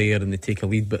tough over there and they take a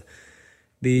lead, but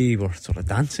they were sort of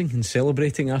dancing and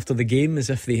celebrating after the game as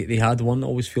if they had won. I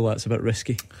always feel that's a bit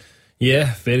risky.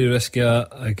 Yeah, very risky.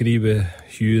 I agree with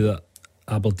Hugh that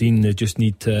Aberdeen, they just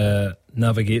need to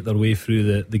navigate their way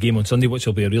through the game on Sunday, which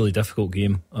will be a really difficult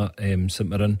game at St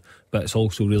Mirren, but it's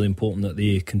also really important that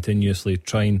they continuously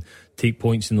try and take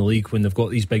points in the league when they've got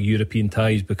these big European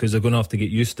ties, because they're going to have to get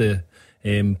used to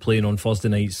playing on Thursday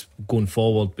nights going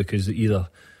forward, because either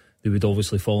they would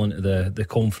obviously fall into the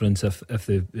conference if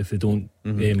they don't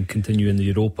continue in the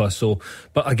Europa. So,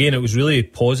 but again, it was really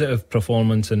positive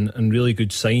performance and really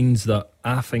good signs that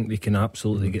I think they can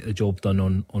absolutely get the job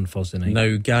done on Thursday night.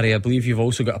 Now, Gary, I believe you've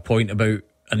also got a point about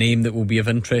a name that will be of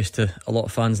interest to a lot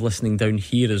of fans listening down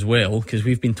here as well, because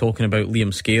we've been talking about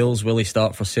Liam Scales. Will he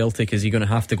start for Celtic? Is he going to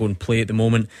have to go and play at the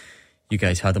moment? You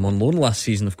guys had him on loan last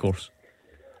season, of course.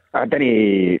 I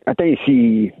didn't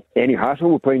see any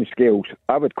hassle with playing Scales.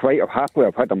 I would quite have happily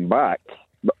have had him back,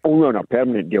 but only on a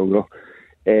permanent deal though.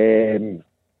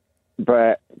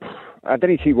 But I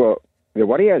didn't see what the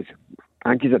worry is.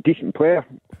 I think he's a decent player.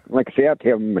 Like I say, I'd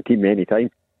have him in my team any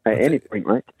time, at any point,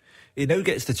 right? He now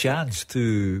gets the chance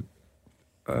to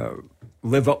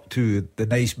live up to the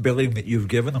nice billing that you've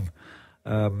given him.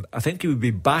 I think he would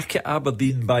be back at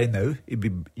Aberdeen by now. He'd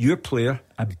be your player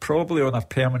and probably on a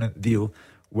permanent deal,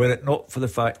 were it not for the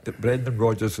fact that Brendan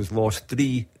Rodgers has lost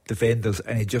 3 defenders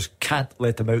and he just can't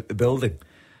let them out the building.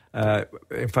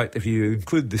 In fact, if you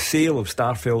include the sale of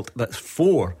Starfelt, that's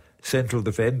 4 central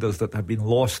defenders that have been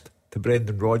lost to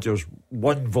Brendan Rodgers,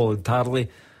 1 voluntarily,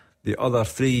 the other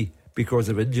 3 because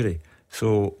of injury.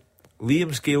 So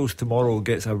Liam Scales tomorrow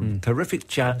gets a terrific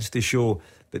chance to show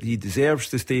that he deserves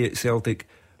to stay at Celtic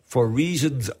for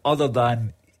reasons other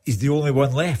than he's the only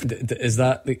one left. Is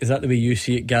that the way you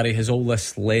see it, Gary? Has all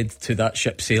this led to that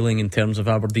ship sailing in terms of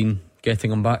Aberdeen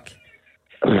getting him back?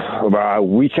 Well,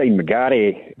 we signed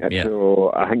McGarry,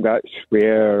 so I think that's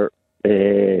where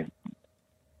we're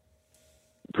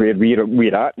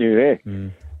at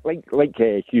now. Like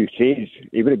Hugh says,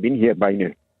 he would have been here by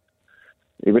now.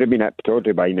 He would have been at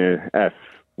Pittodrie by now if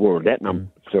we were getting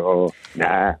him. So,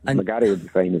 McGarry would be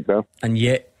fine as well. And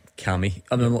yet, Cammy,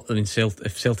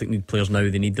 if Celtic need players now,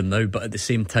 they need them now, but at the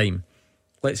same time,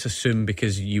 let's assume,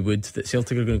 because you would, that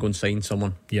Celtic are going to go and sign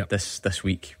someone this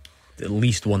week, at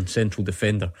least one central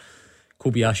defender.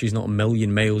 Kobayashi's not a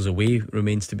million miles away.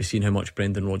 Remains to be seen how much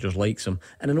Brendan Rodgers likes him.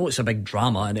 And I know it's a big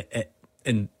drama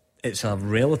and it's a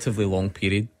relatively long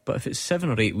period, but if it's 7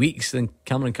 or 8 weeks, then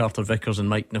Cameron Carter-Vickers and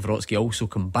Mike Nawrocki also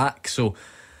come back. So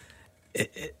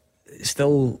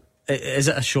still, is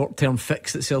it a short-term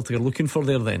fix that Celtic are looking for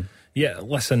there then? Yeah,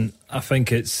 listen, I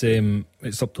think it's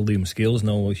up to Liam Scales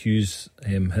now. Hughes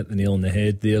hit the nail on the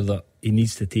head there, that he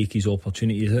needs to take his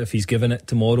opportunities. If he's given it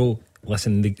tomorrow,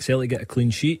 listen, Celtic get a clean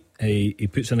sheet, he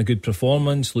puts in a good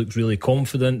performance, looks really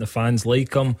confident, the fans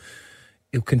like him,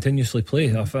 he'll continuously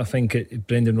play. I think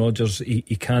Brendan Rodgers, he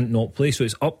can't not play, so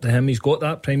it's up to him. He's got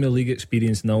that Premier League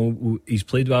experience now. He's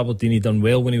played with Aberdeen, he done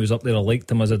well when he was up there. I liked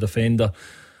him as a defender.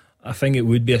 I think it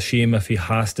would be a shame if he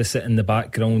has to sit in the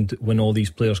background when all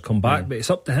these players come back, but it's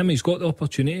up to him. He's got the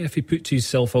opportunity. If he puts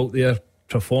himself out there,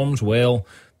 performs well,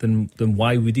 then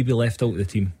why would he be left out of the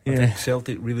team? I think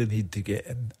Celtic really need to get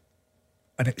in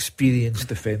an experienced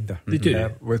defender. They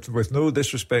do. With no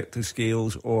disrespect to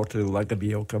Scales or to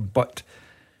Lagabielka, but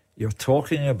you're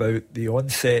talking about the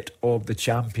onset of the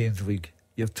Champions League.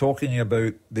 You're talking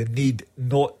about the need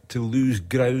not to lose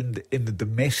ground in the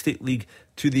domestic league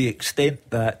to the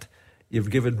extent that you've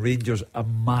given Rangers a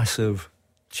massive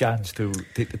chance to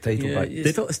take the title back.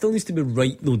 It still needs to be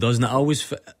right though, doesn't it? I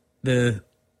always the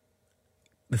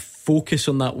focus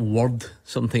on that word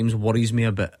sometimes worries me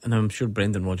a bit, and I'm sure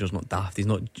Brendan Rodgers not daft. He's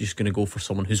not just going to go for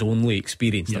someone who's only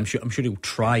experienced. I'm sure he'll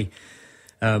try.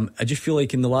 I just feel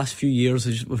like in the last few years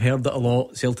we've heard that a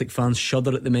lot. Celtic fans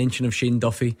shudder at the mention of Shane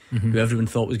Duffy, who everyone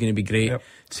thought was going to be great.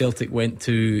 Celtic went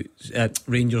to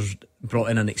Rangers, brought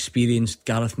in an experienced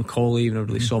Gareth McCauley. We never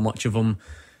really saw much of him.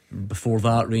 Before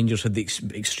that, Rangers had the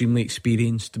extremely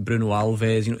experienced Bruno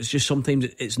Alves. It's just sometimes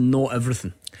it's not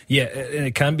everything. Yeah,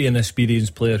 it can be an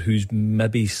experienced player who's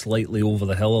maybe slightly over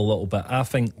the hill a little bit. I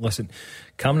think, listen,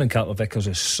 Cameron Carter-Vickers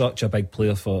is such a big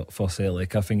player for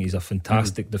Celtic. I think he's a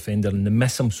fantastic defender, and they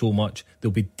miss him so much.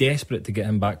 They'll be desperate to get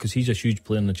him back because he's a huge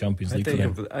player in the Champions League for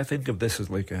them. I think of this as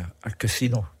like a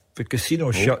casino. The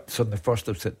casino shuts on the 1st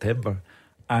of September,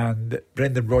 and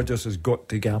Brendan Rodgers has got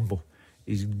to gamble.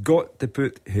 He's got to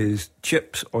put his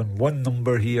chips on one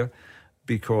number here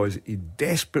because he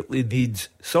desperately needs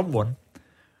someone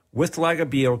with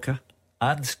Lagerbielke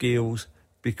and Scales,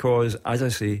 because, as I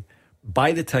say,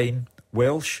 by the time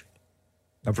Welsh,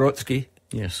 Nawrocki...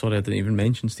 Yeah, sorry, I didn't even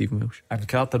mention Stephen Welsh. ...and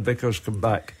Carter-Vickers come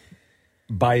back,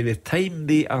 by the time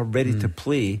they are ready to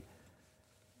play,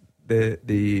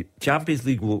 the Champions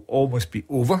League will almost be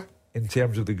over in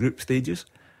terms of the group stages,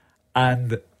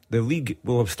 and the league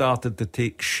will have started to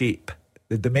take shape.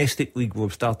 The domestic league will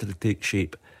have started to take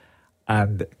shape.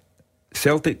 And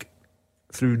Celtic,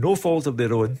 through no fault of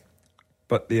their own,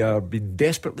 but they are being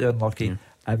desperately unlucky,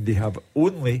 and they have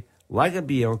only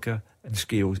Lagerbielke and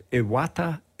Scales.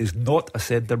 Iwata is not a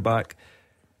centre-back.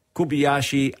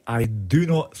 Kobayashi, I do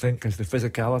not think, has the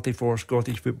physicality for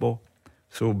Scottish football.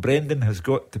 So Brendan has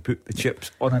got to put the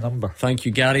chips on a number. Thank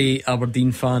you, Gary,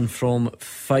 Aberdeen fan from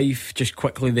Fife. Just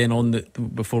quickly then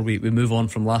before we move on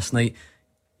from last night,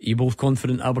 are you both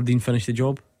confident Aberdeen finished the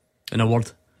job? In a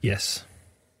word? Yes.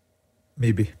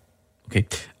 Maybe. Okay.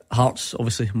 Hearts,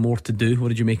 obviously, more to do. What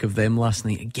did you make of them last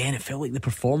night? Again, it felt like the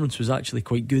performance was actually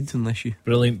quite good, unless you...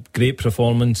 Brilliant, great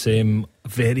performance.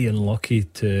 Very unlucky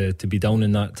to be down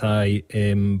in that tie.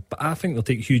 But I think they'll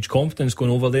take huge confidence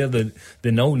going over there.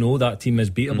 They now know that team is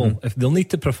beatable. If they'll need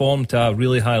to perform to a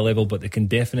really high level, but they can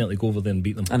definitely go over there and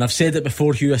beat them. And I've said it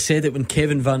before, Hugh. I said it when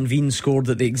Kevin Van Veen scored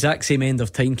at the exact same end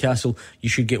of Tynecastle. You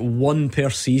should get one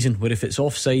per season, where if it's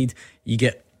offside, you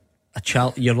get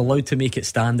you're allowed to make it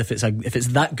stand. If it's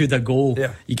that good a goal,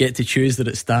 you get to choose that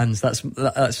it stands. That's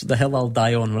the hill I'll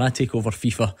die on. When I take over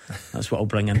FIFA, that's what I'll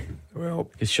bring in. Well,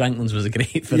 because Shankland's was a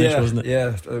great finish, wasn't it?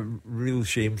 Yeah, a real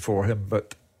shame for him.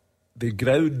 But the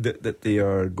ground that they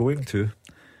are going to,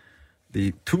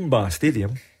 the Toomba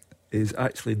Stadium, is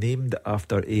actually named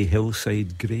after a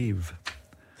hillside grave.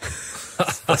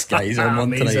 This guy's on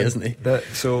one tonight, isn't he?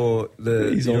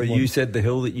 You said the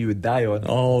hill that you would die on.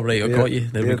 Oh, right, I got you.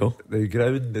 There we go. The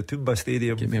ground, the Toomba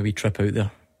Stadium. Give me a wee trip out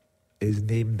there. Is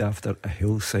named after a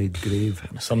hillside grave.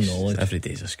 Some knowledge. Every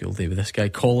day's a school day with this guy.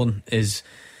 Colin is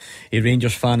a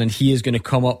Rangers fan, and he is going to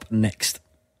come up next.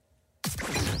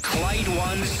 Clyde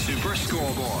One Super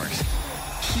Scoreboard.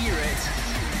 Hear it,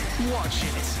 watch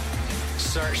it.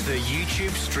 Search the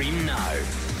YouTube stream now.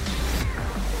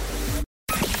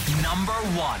 Number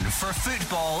one for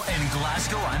football in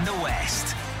Glasgow and the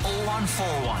West.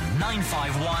 0141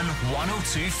 951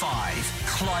 1025.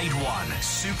 Clyde One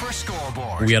Super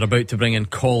Scoreboard. We are about to bring in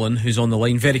Colin, who's on the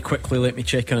line. Very quickly, let me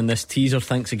check in on this teaser.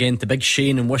 Thanks again to Big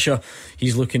Shane and Wisher.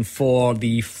 He's looking for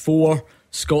the 4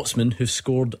 Scotsmen who've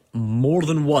scored more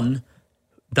than one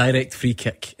direct free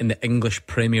kick in the English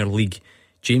Premier League.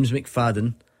 James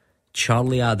McFadden,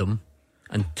 Charlie Adam,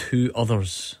 and 2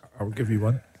 others. I'll give you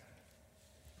one.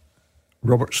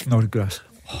 Robert Snodgrass.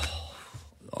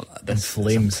 This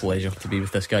flames. It's a pleasure to be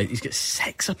with this guy. He's got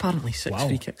 6 apparently, 6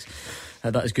 free kicks.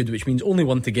 That is good, which means only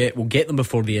one to get. We'll get them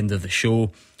before the end of the show.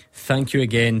 Thank you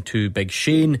again to Big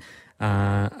Shane.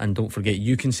 And don't forget,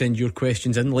 you can send your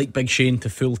questions in, like Big Shane, to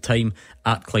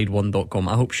fulltime@Clyde1.com.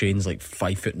 I hope Shane's like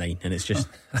 5'9", and it's just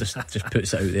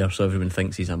puts it out there so everyone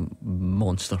thinks he's a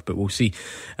monster, but we'll see.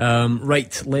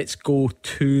 Right, let's go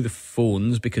to the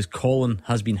phones, because Colin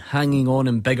has been hanging on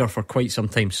in bigger for quite some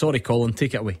time. Sorry, Colin,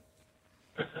 take it away.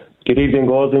 Good evening,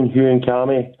 Gordon, Hugh and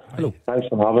Cammy. Hello. Thanks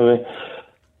for having me.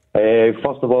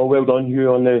 First of all, well done,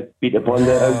 Hugh, on the Beat the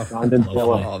Pundit. Outstanding.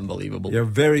 Unbelievable. You're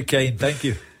very kind, thank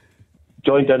you.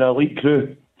 Joined an elite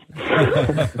crew.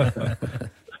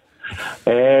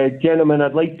 Gentlemen,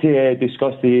 I'd like to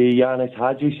discuss the Yanis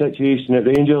Hadji situation at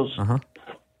Rangers.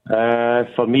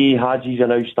 For me, Hadji's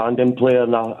an outstanding player,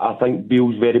 and I think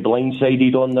Beale's very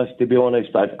blindsided on this, to be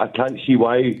honest. I can't see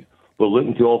why we're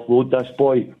looking to offload this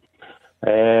boy.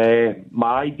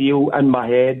 My ideal in my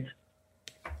head,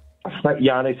 I think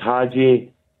Yanis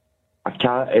Hadji,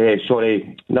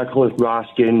 Nicholas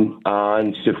Raskin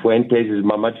and Cifuentes is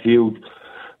my midfield.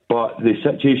 But the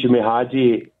situation with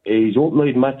Hadji, he's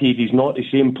openly admitted he's not the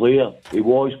same player he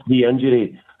was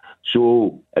pre-injury.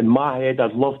 So in my head,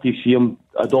 I'd love to see him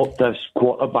adopt this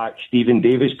quarterback Stephen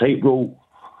Davis type role,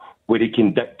 where he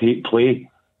can dictate play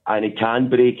and he can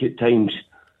break at times.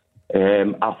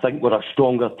 I think we're a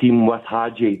stronger team with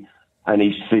Hadji And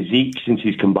his physique since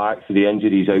he's come back from the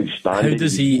injury is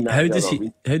outstanding.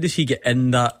 How does he get in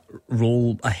that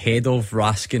role ahead of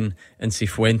Raskin and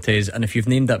Cifuentes? And if you've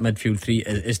named that midfield three,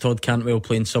 is Todd Cantwell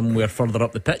playing somewhere further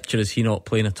up the pitch, or is he not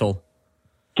playing at all?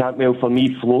 Cantwell for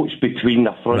me floats between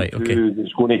the front two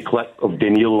that's going to click of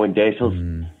Danilo and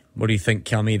Dessers. What do you think,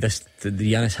 Cammy?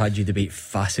 The Yanis Hadji debate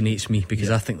fascinates me because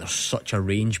I think there's such a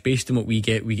range based on what we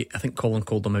get. I think Colin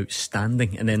called him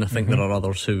outstanding, and then I think there are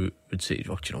others who would say,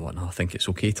 "Oh, do you know what? No, I think it's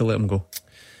okay to let him go."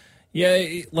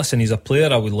 Yeah, listen, he's a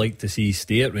player I would like to see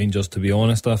stay at Rangers, to be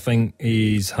honest. I think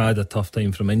he's had a tough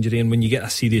time from injury, and when you get a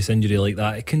serious injury like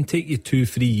that, it can take you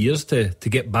 2-3 years to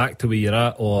get back to where you're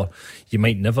at, or you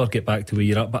might never get back to where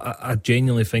you're at. But I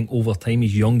genuinely think over time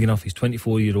he's young enough. He's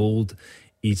 24-year-old.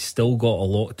 He's still got a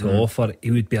lot to offer.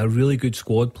 He would be a really good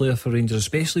squad player for Rangers,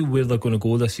 especially where they're going to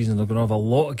go this season. They're going to have a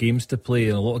lot of games to play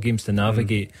and a lot of games to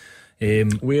navigate.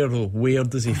 Where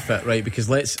does he fit, right? Because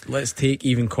let's take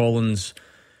even Collins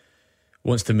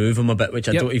wants to move him a bit, which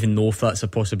I don't even know if that's a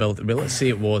possibility, but let's say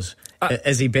it was.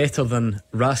 Is he better than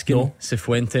Raskin,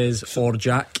 Cifuentes or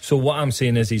Jack? So what I'm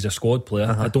saying is he's a squad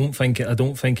player. I don't think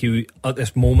he at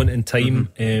this moment in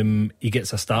time he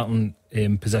gets a starting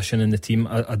position in the team.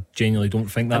 I genuinely don't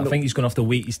think that. I think he's going to have to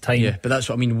wait his time. Yeah, but that's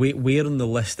what I mean. Where on the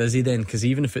list is he then? Because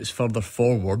even if it's further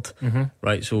forward,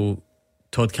 right? So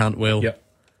Todd Cantwell.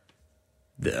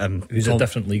 Who's a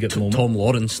different league at the moment. Tom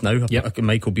Lawrence now.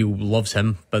 Michael Beale loves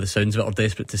him by the sounds of it, are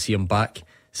desperate to see him back.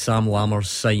 Sam Lammers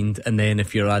signed, and then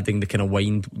if you're adding the kind of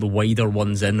wider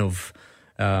ones in of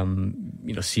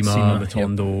Sima,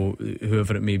 Matondo,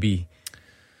 whoever it may be,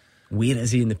 where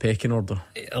is he in the pecking order?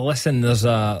 Listen, there's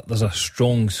a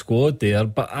strong squad there,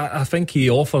 but I think he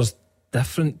offers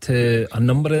different to a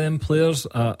number of them players.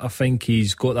 I think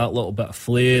he's got that little bit of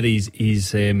flair.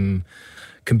 He's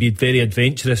can be very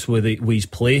adventurous with his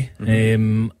play.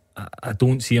 I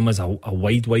don't see him as a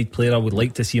wide player. I would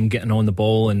like to see him getting on the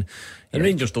ball, and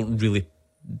Rangers don't really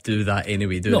do that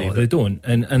anyway, do they? No, they don't.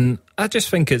 And I just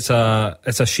think it's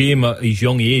a shame at his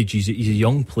young age. He's a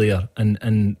young player,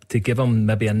 and to give him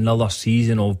maybe another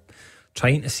season of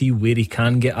trying to see where he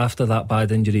can get after that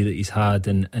bad injury that he's had,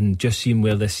 and just seeing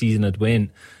where this season had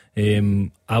went,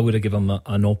 I would have given him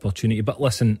an opportunity. But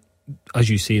listen, as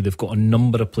you say, they've got a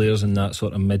number of players in that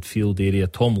sort of midfield area.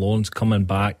 Tom Lawrence coming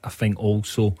back, I think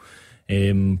also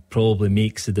probably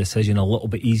makes the decision a little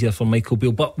bit easier for Michael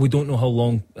Beale, but we don't know how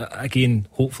long. Again,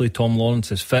 hopefully Tom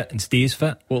Lawrence is fit and stays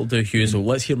fit. What'll do, Hugh, so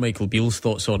let's hear Michael Beale's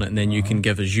thoughts on it, and then you can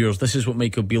give us yours. This is what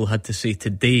Michael Beale had to say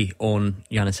today on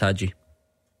Yanis Hadji.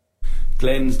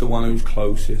 Glenn's the one who's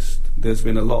closest. There's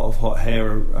been a lot of hot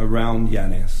hair around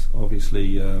Yanis,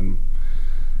 obviously,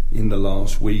 in the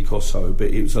last week or so, but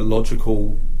it was a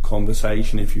logical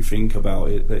conversation if you think about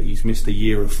it, that he's missed a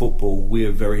year of football.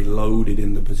 We're very loaded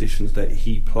in the positions that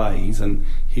he plays, and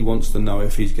he wants to know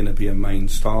if he's going to be a main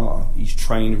starter. He's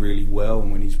trained really well,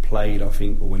 and when he's played, I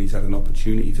think, or when he's had an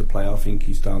opportunity to play, I think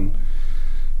he's done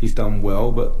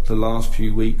well. But the last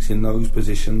few weeks in those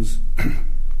positions,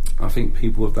 I think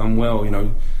people have done well.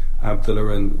 Abdullah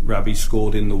and Rabi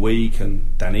scored in the week,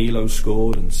 and Danilo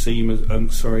scored, and and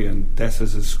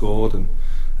Dessers has scored, and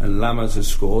Lammers has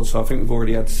scored. So I think we've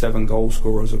already had 7 goal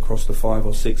scorers across the 5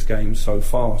 or 6 games so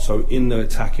far. So in the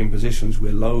attacking positions,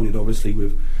 we're loaded, obviously,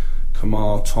 with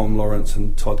Kamar, Tom Lawrence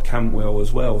and Todd Cantwell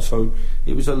as well. So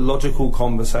it was a logical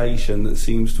conversation that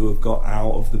seems to have got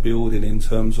out of the building in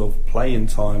terms of playing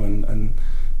time and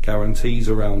guarantees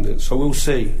around it. So we'll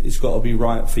see. It's got to be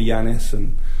right for Yanis,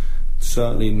 and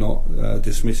certainly not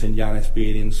dismissing Yanis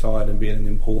being inside and being an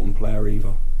important player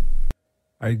either.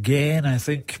 Again, I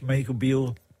think Michael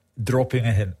Beale dropping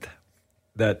a hint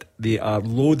that they are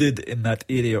loaded in that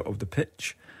area of the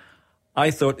pitch. I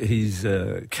thought his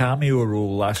cameo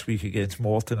role last week against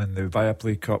Morton in the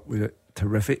Viaplay Cup was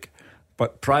terrific,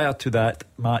 but prior to that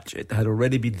match it had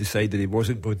already been decided he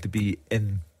wasn't going to be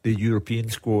in the European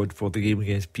squad for the game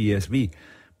against PSV.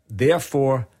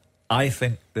 Therefore, I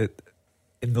think that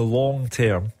in the long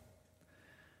term,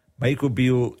 Michael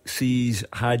Beale sees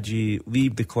Hadji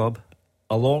leave the club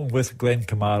along with Glenn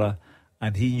Kamara,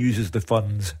 and he uses the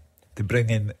funds to bring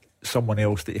in someone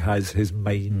else that he has his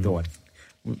mind on.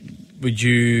 Would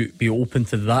you be open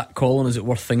to that, Colin? Is it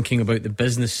worth thinking about the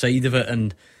business side of it,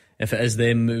 and if it is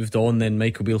then moved on, then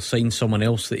Michael Beale signs someone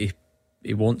else that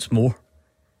he wants more?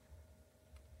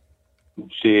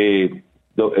 Say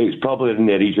it's probably in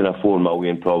the region of 4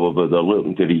 million. Probably they're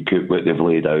looking to recoup what they've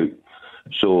laid out.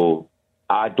 So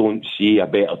I don't see a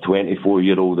better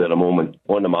 24-year-old at the moment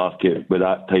on the market with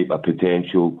that type of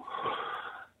potential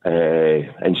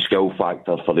and skill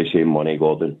factor for the same money,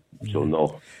 Gordon. So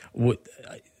no.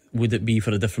 would it be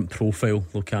for a different profile,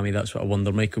 Cammy? That's what I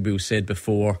wonder. Michael Beale said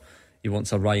before he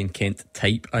wants a Ryan Kent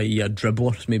type, i.e. a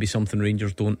dribbler. It's maybe something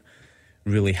Rangers don't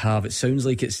really have. It sounds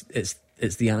like it's the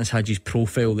Yanis Hadji's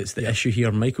profile that's the issue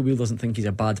here. Michael Beale doesn't think he's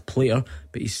a bad player,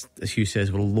 but he's, as Hugh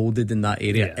says, we're loaded in that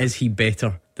area. Is he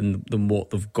better than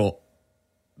what they've got?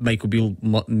 Michael Beale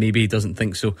maybe doesn't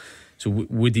think so. So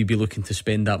would he be looking to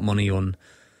spend that money on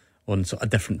sort of a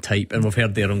different type? And we've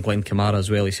heard there on Glenn Kamara as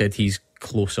well, he said he's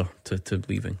closer to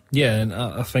leaving. Yeah, and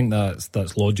I think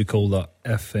that's logical, that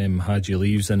if Hadji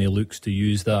leaves and he looks to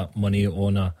use that money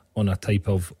on a type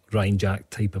of Ryan Jack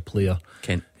type of player,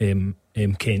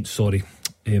 Kent, sorry.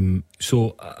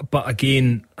 But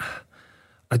again,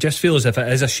 I just feel as if it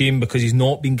is a shame because he's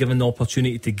not been given the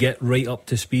opportunity to get right up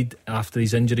to speed after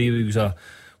his injury. He was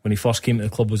when he first came to the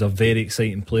club, was a very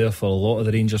exciting player for a lot of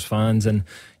the Rangers fans, and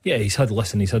yeah, he's had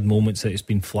moments that it's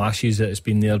been flashes that it's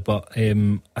been there, but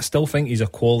I still think he's a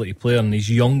quality player and he's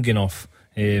young enough,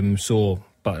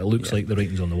 but it looks like the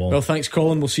writing's on the wall. Well, thanks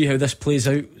Colin, we'll see how this plays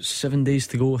out. 7 days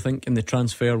to go I think in the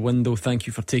transfer window. Thank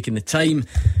you for taking the time.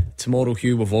 Tomorrow,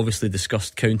 Hugh, we've obviously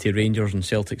discussed County Rangers and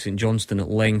Celtic St Johnstone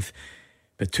at length,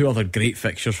 but two other great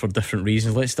fixtures for different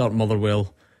reasons. Let's start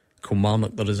Motherwell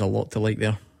Kilmarnock. There is a lot to like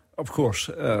there. Of course,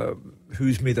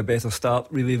 who's made a better start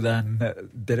really than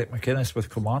Derek McInnes with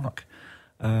Kilmarnock,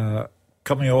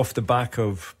 coming off the back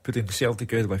of putting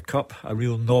Celtic out of a cup, a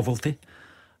real novelty.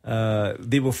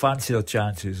 They will fancy their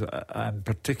chances, and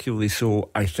particularly so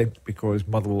I think because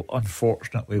Motherwell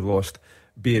unfortunately lost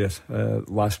Beirut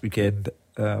last weekend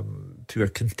to a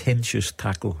contentious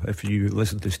tackle, if you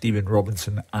listen to Stephen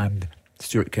Robinson and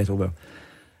Stuart Kettlewell.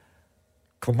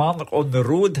 Kilmarnock on the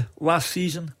road last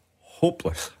season,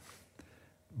 hopeless.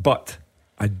 But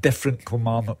a different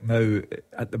Kilmarnock now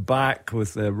at the back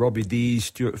with Robbie Dees,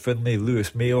 Stuart Finlay,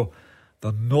 Lewis Mayo.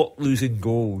 They're not losing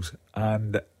goals,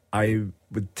 and I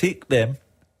would take them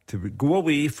to go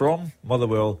away from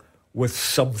Motherwell with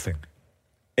something.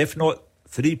 If not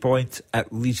 3 points,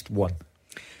 at least one.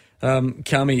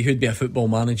 Cammy, who'd be a football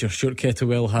manager? Stuart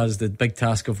Kettlewell has the big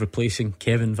task of replacing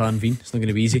Kevin Van Veen. It's not going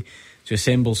to be easy. So he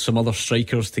assembles some other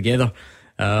strikers together.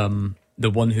 The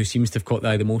one who seems to have caught the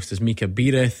eye the most is Mika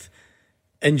Beireth,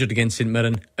 injured against St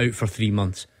Mirren, out for 3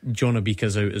 months. John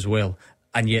Obika's out as well,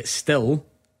 and yet still,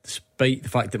 despite the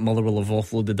fact that Motherwell have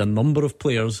offloaded a number of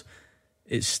players,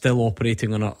 it's still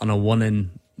operating on a one in,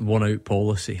 one out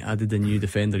policy. Added a new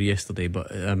defender yesterday,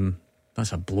 but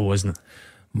that's a blow, isn't it?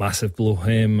 Massive blow.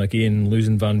 Again,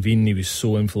 losing Van Veen, he was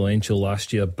so influential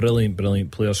last year. Brilliant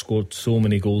player, scored so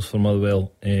many goals for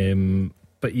Motherwell.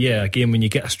 But yeah, again, when you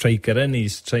get a striker in,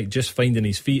 he's just finding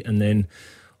his feet, and then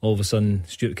all of a sudden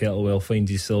Stuart Kettlewell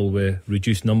finds himself with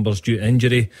reduced numbers due to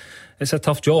injury. It's a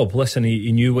tough job. Listen,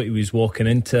 he knew what he was walking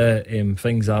into.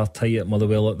 Things are tight at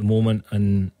Motherwell at the moment,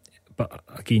 but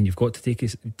again, you've got to take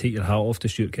your hat off to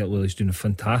Stuart Kettlewell. He's doing a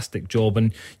fantastic job,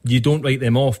 and you don't write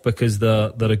them off because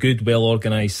they're a good, well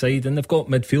organised side, and they've got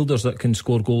midfielders that can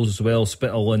score goals as well.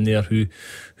 Spittle in there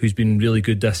who's been really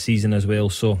good this season as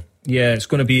well. So yeah, it's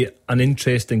going to be an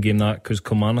interesting game, that, because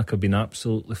Kilmarnock have been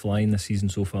absolutely flying this season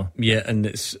so far. Yeah, and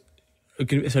it's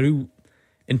a real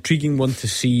intriguing one to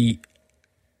see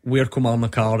where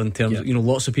Kilmarnock are in terms of,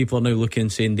 lots of people are now looking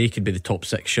and saying they could be the top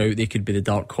 6 shout, they could be the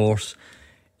dark horse.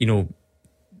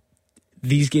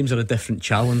 These games are a different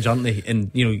challenge, aren't they?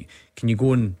 And can you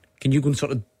go and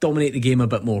sort of dominate the game a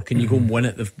bit more? Can you go and win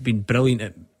it? They've been brilliant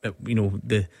at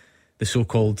the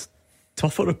so-called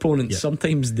tougher opponents.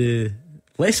 Sometimes the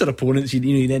lesser opponents,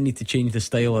 you then need to change the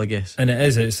style, I guess. And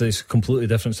it's a completely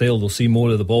different style. They'll see more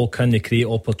of the ball. Can they create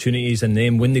opportunities? And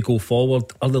then when they go forward,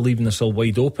 are they leaving themselves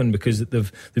wide open? Because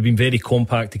they've been very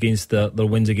compact against their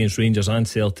wins against Rangers and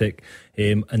Celtic,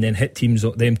 and then hit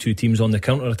them two teams on the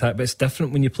counter-attack. But it's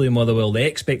different when you play Motherwell. The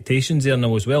expectations there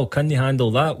now as well. Can you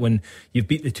handle that when you've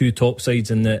beat the two top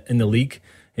sides in the league?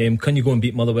 Can you go and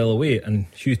beat Motherwell away? And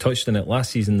Hugh touched on it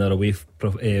last season. Their away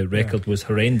record was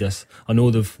horrendous. I know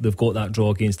they've got that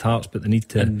draw against Hearts, but they need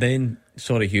to. And then,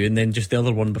 sorry Hugh, and then just the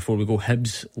other one before we go,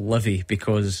 Hibs Livy,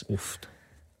 because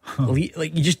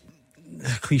like you just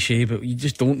cliche, but you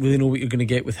just don't really know what you're going to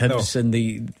get with Hibs, and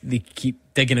they keep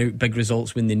digging out big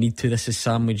results when they need to. This is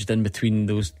sandwiched in between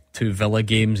those two Villa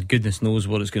games. Goodness knows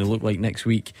what it's going to look like next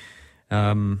week.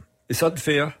 It's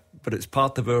unfair, but it's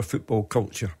part of our football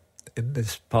culture in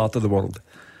this part of the world.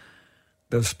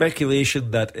 There's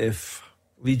speculation that if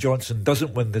Lee Johnson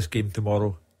doesn't win this game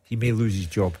tomorrow, he may lose his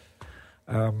job.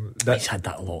 He's had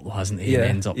that a lot though, hasn't he? Yeah,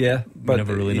 ends up, but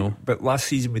never really know. But last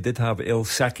season we did have El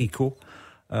Sakiko,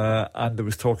 and there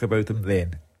was talk about him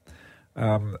then.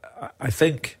 I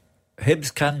think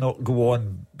Hibs cannot go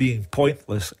on being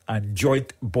pointless and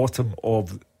joint bottom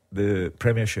of the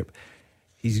Premiership.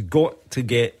 He's got to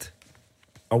get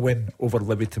a win over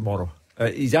Libby tomorrow.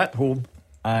 He's at home,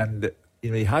 and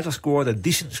he has a squad, a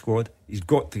decent squad. He's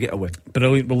got to get a win.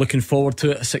 Brilliant. We're looking forward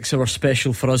to it. A 6-hour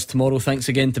special for us tomorrow. Thanks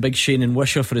again to Big Shane in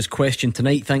Wishaw for his question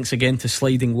tonight. Thanks again to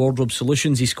Sliding Wardrobe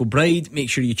Solutions, East Kilbride. Make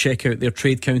sure you check out their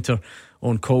trade counter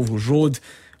on Colville's Road.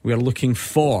 We are looking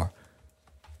for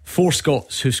 4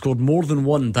 Scots who scored more than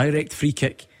one direct free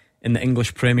kick in the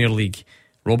English Premier League.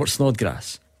 Robert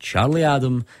Snodgrass, Charlie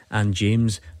Adam and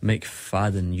James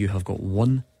McFadden. You have got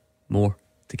one more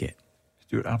to get.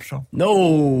 Stuart Armstrong?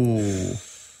 No.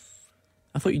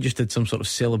 I thought you just did some sort of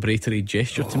celebratory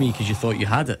gesture to me because you thought you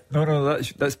had it. No,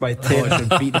 that's my 10.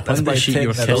 That's my 10 you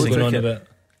were going on about.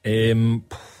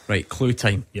 Right, clue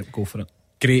time. Yep, go for it.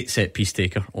 Great set piece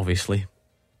taker, obviously.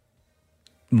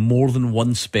 More than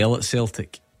one spell at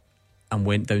Celtic and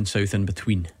went down south in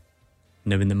between.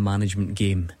 Now in the management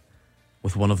game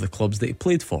with one of the clubs that he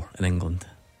played for in England.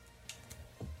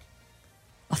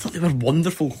 I thought they were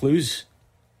wonderful clues.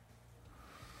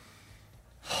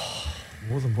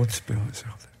 More than one spell at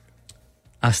Celtic.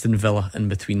 Aston Villa in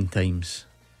between times.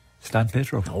 Stan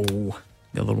Petrov? No,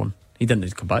 the other one. He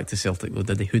didn't come back to Celtic though,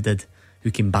 did he? Who did?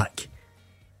 Who came back?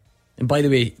 And by the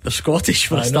way, they're Scottish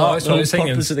for a start. That's the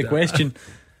purpose of the question.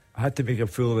 I had to make a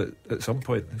fool of it at some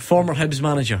point. Former Hibs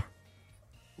manager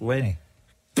Lenny.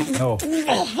 No.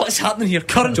 Oh, what's happening here?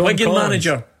 Current Wigan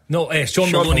manager. No, Sean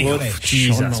Maloney. Oh,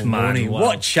 Jesus, Sean Maloney. man. Wow.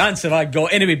 What chance have I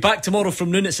got? Anyway, back tomorrow from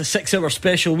noon. It's a 6-hour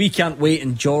special. We can't wait.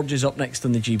 And George is up next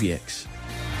on the GBX.